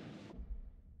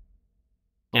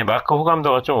 예, 마크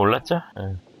호감도가 좀 올랐죠?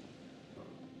 예.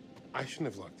 I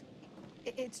shouldn't have looked.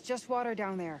 It's just water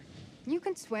down there. You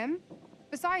can swim.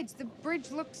 Besides, the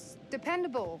bridge looks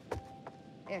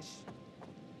dependable-ish.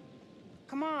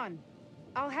 Come on.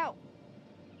 I'll help.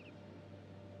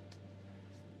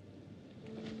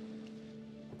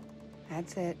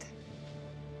 That's it.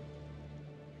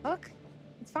 Look,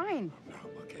 it's fine. I'm not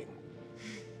looking.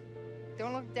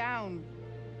 Don't look down.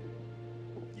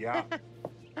 Yeah.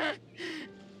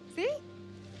 See?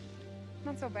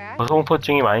 Not so bad.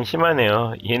 고소공포증이 많이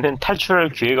심하네요. 얘는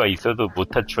탈출할 기회가 있어도 못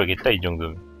탈출하겠다 이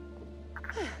정도면.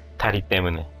 다리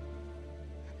때문에.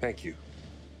 Thank you.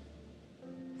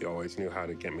 You always knew how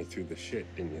to get me through the shit,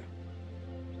 didn't you?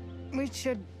 We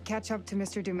should catch up to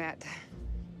Mr. Dumet.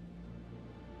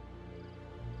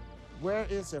 Where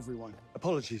is everyone?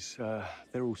 Apologies,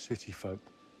 they're all city folk.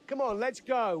 Come on, let's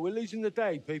go. We're losing the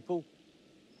day, people.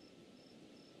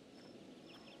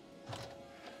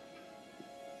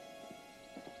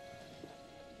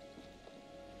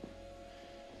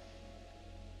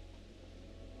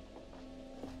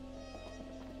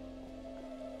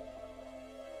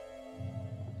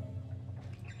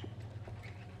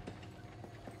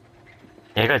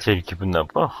 얘가 제일 기분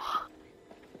나빠.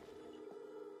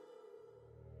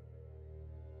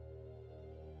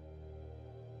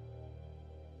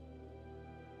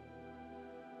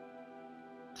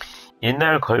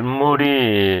 옛날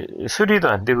건물이 수리도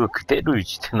안 되고 그대로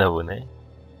유지되나 보네.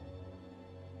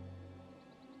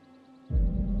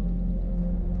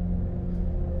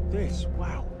 This,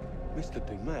 wow. Mr.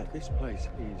 Dumet, this place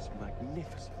is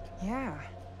magnificent. Yeah.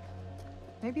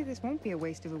 Maybe this won't be a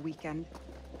waste of a weekend.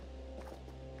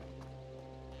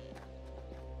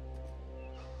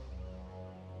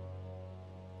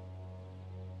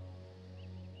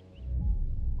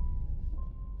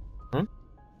 응?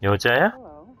 여자야?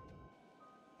 Hello.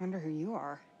 Wonder who you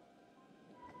are.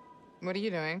 What are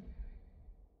you doing?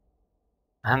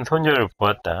 한 소녀를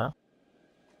보았다.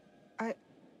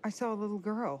 I saw a little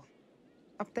girl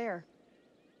up there.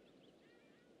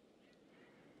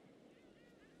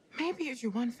 Maybe it's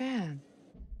your one fan.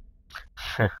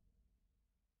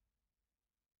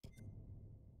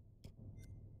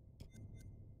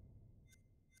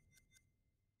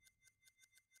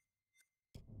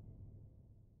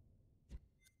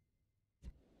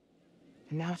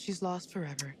 And now she's lost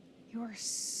forever. You're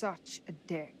such a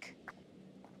dick.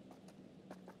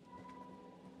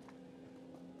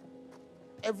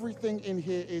 Everything in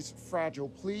here is fragile.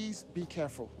 Please be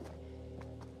careful.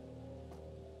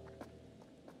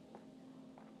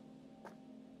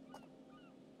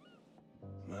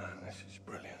 Man, this is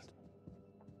brilliant.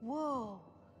 Whoa.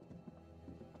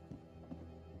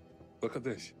 Look at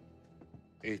this.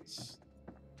 It's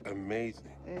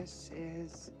amazing. This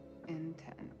is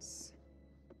intense.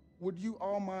 Would you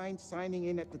all mind signing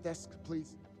in at the desk,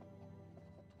 please?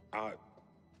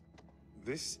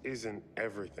 This isn't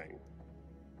everything.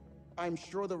 I'm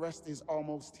sure the rest is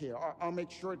almost here. I'll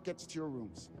make sure it gets to your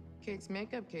rooms. Kate's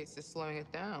makeup case is slowing it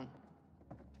down.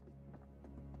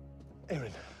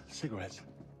 Erin, cigarettes.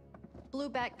 Blue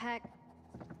backpack.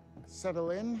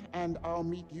 Settle in, and I'll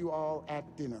meet you all at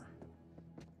dinner.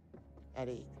 At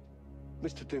 8.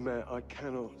 Mr. Dumet, I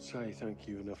cannot say thank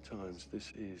you enough times.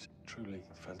 This is truly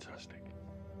fantastic.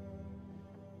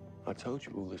 I told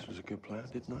you all this was a good plan,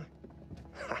 didn't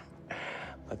I?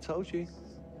 I told you.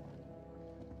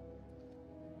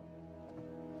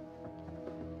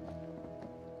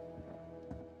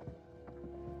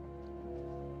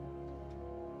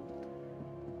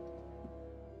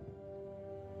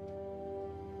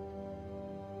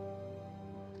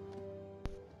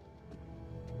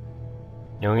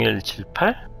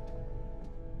 (0178)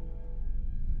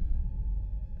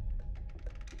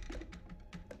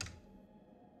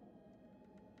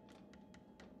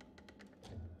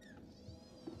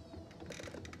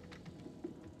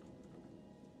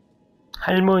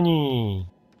 할머니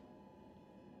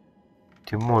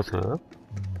뒷모습.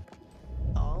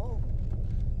 Oh,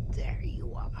 there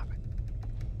you are.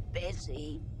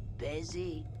 Busy,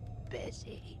 busy,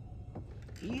 busy.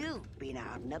 You've been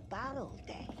out and about all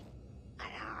day,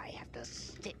 and I have to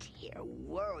sit here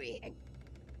worrying.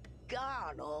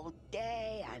 Gone all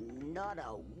day and not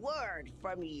a word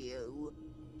from you.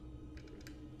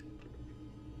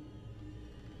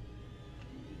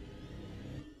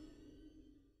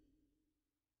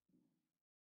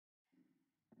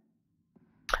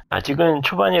 아직은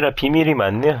초반이라 비밀이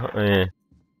많네요. 예.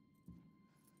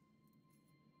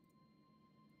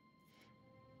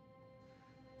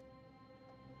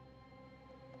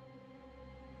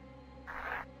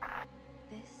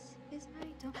 This is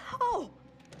my door. Oh!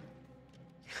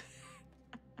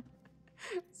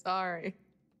 Sorry.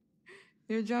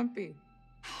 You're jumpy.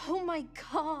 Oh my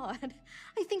god.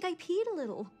 I think I peed a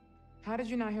little. How did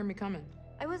you not hear me coming?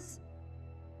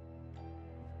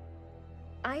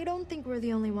 I don't think we're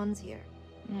the only ones here.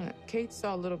 Kate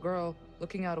saw a little girl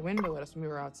looking out a window at us when we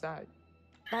were outside.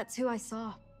 That's who I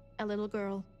saw. A little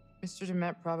girl. Mr.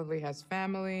 Demet probably has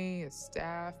family, a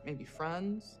staff, maybe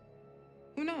friends.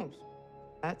 Who knows?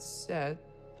 That said,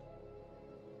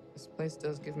 this place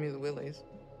does give me the willies.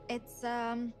 It's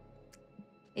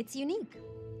unique.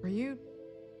 Were you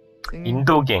singing?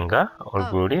 인도계인가?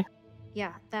 얼굴이?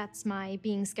 Yeah, that's my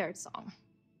being scared song.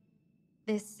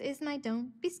 This is my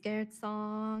don't be scared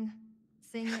song.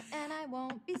 Sing it and I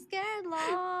won't be scared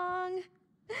long.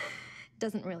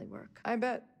 Doesn't really work. I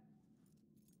bet.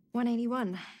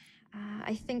 181.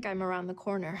 I think I'm around the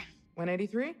corner.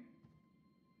 183?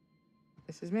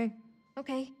 This is me.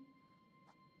 Okay.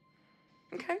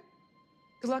 Okay.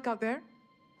 Good luck out there.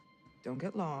 Don't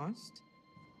get lost.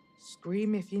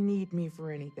 Scream if you need me for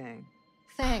anything.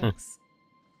 Thanks.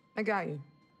 I got you.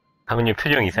 박은유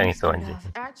표정 이상했어 완전.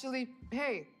 Actually,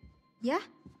 hey. Yeah?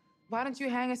 Why don't you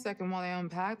hang a second while I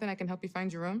unpack, then I can help you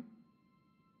find your room?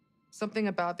 Something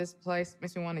about this place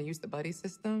makes me want to use the buddy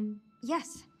system.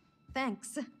 Yes.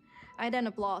 Thanks. I'd end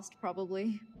up lost,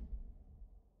 probably.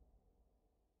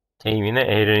 제이미는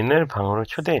에린을 방으로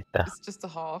초대했다. It's just a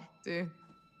hall, dude.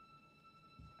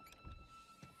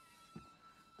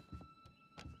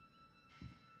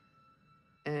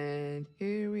 And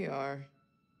here we are.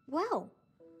 Well,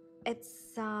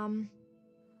 it's,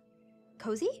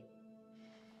 cozy?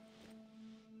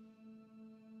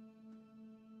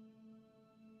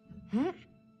 Huh?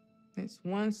 It's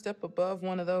one step above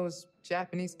one of those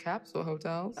Japanese capsule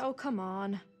hotels. Oh, come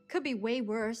on. Could be way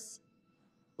worse.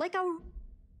 Like our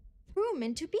room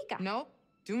in Topeka. No,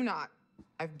 do not.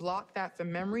 I've blocked that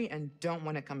from memory and don't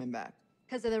want it coming back.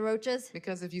 Because of the roaches?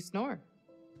 Because if you snore.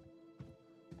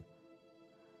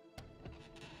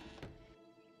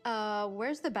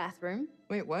 Where's the bathroom?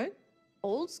 Wait, what?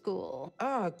 Old school.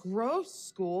 Gross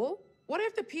school? What if I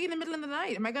have to pee in the middle of the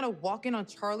night? Am I gonna walk in on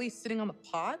Charlie sitting on the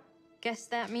pot? Guess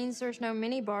that means there's no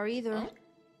minibar either.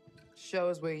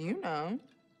 Shows what you know.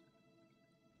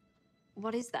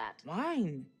 What is that?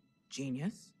 Wine,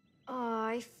 genius.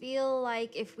 I feel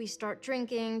like if we start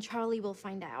drinking, Charlie will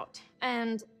find out.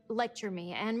 And lecture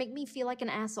me and make me feel like an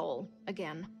asshole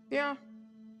again. Yeah,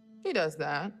 he does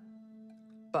that.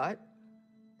 But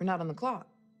we're not on the clock.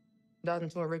 Not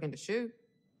until we're rigging to shoot.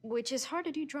 Which is hard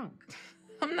to do drunk.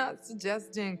 I'm not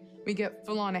suggesting we get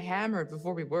full-on hammered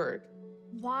before we work.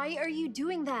 Why are you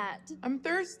doing that? I'm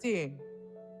thirsty.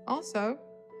 Also,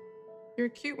 you're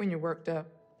cute when you're worked up.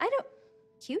 I don't...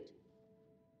 Cute?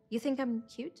 You think I'm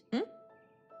cute? Hmm?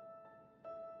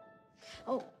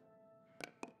 Oh.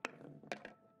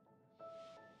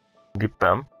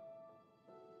 립밤.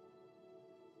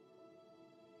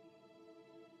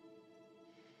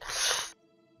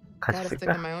 같이 Gotta stick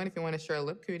쓸까? to my own if you want to share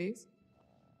lip cooties.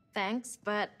 Thanks,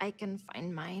 but I can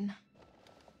find mine.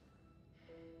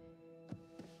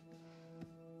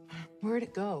 Where'd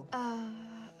it go?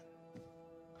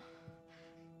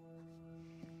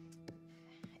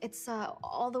 It's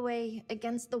all the way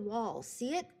against the wall.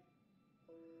 See it?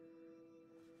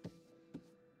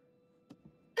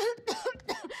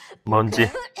 뭔지.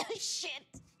 Shit.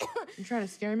 You trying to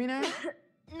scare me now?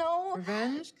 No.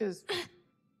 Revenge? Cause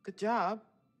good job.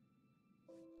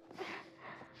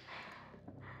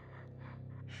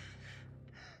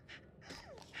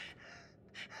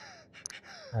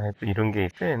 아, 또 이런 게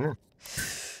있어, 얘는.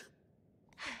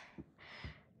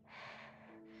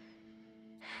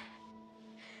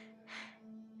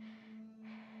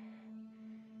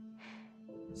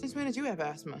 Since when did you have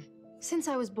asthma? Since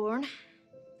I was born.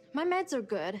 My meds are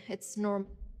good. It's normally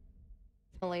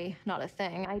not a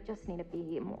thing. I just need to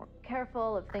be more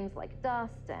careful of things like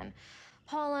dust and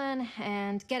pollen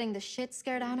and getting the shit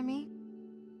scared out of me.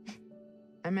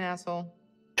 I'm an asshole.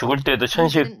 죽을 때도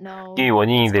천식이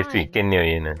원인이 될 수 있겠네요,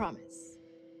 얘는. Promise.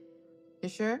 You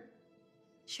sure?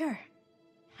 Sure.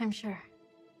 I'm sure.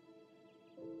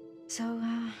 So,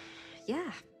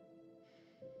 yeah.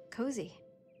 Cozy.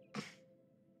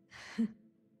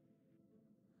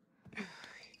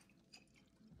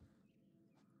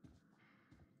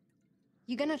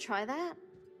 You gonna try that?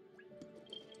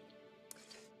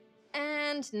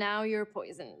 And now you're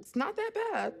poisoned. It's not that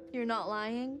bad. You're not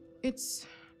lying? It's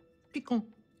piquant.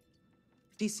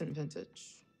 Decent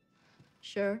vintage.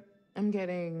 Sure. I'm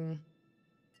getting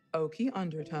oaky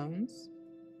undertones,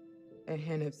 a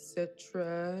hint of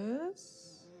citrus.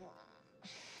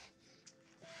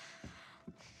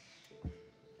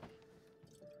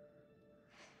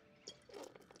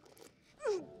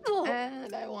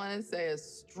 And I want to say a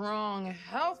strong,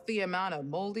 healthy amount of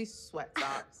moldy sweat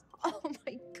socks. Oh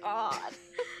my god.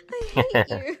 I hate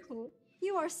you.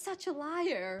 You are such a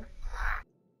liar.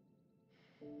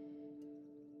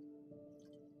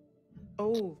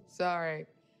 Oh, sorry.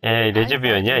 에,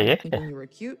 레즈비언이야, 얘? Thinking you were a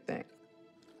cute thing.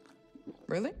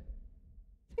 Really?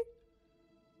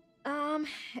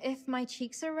 If my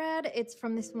cheeks are red, it's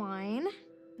from this wine.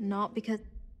 Not because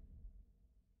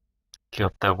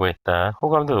귀엽다고 했다.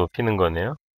 호감도 높이는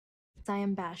거네요. I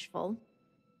am bashful.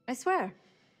 I swear.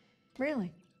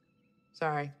 Really.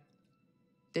 Sorry.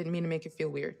 Didn't mean to make you feel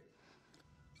weird.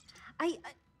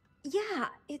 Yeah,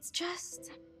 it's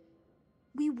just...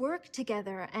 We work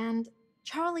together, and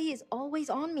Charlie is always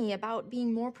on me about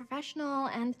being more professional,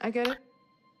 and... I get it.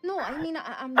 No, I mean,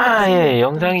 I'm not 아, saying 예, I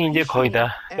영상이 이제 appreciate 거의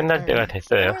다 끝날 때가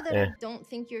됐어요. or that 예. I don't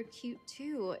think you're cute,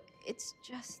 too. It's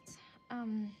just,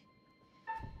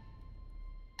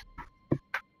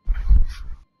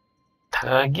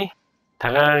 다가기?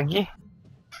 다가기?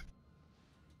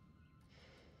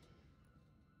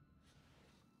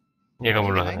 얘가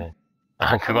물러가네.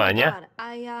 아, 그거 oh my 아니야?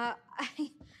 God,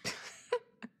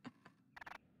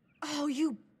 Oh,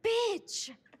 you bitch!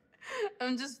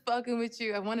 I'm just fucking with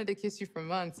you. I wanted to kiss you for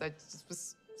months. I just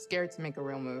was scared to make a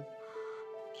real move.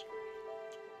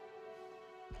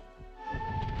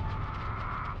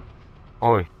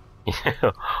 어이.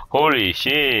 Holy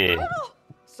shit.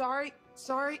 Sorry,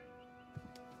 sorry.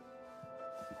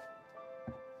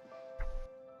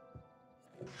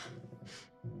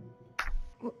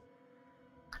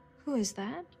 Who is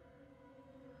that?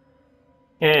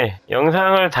 예,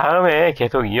 영상을 다음에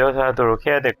계속 이어서 하도록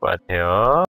해야 될 것 같아요.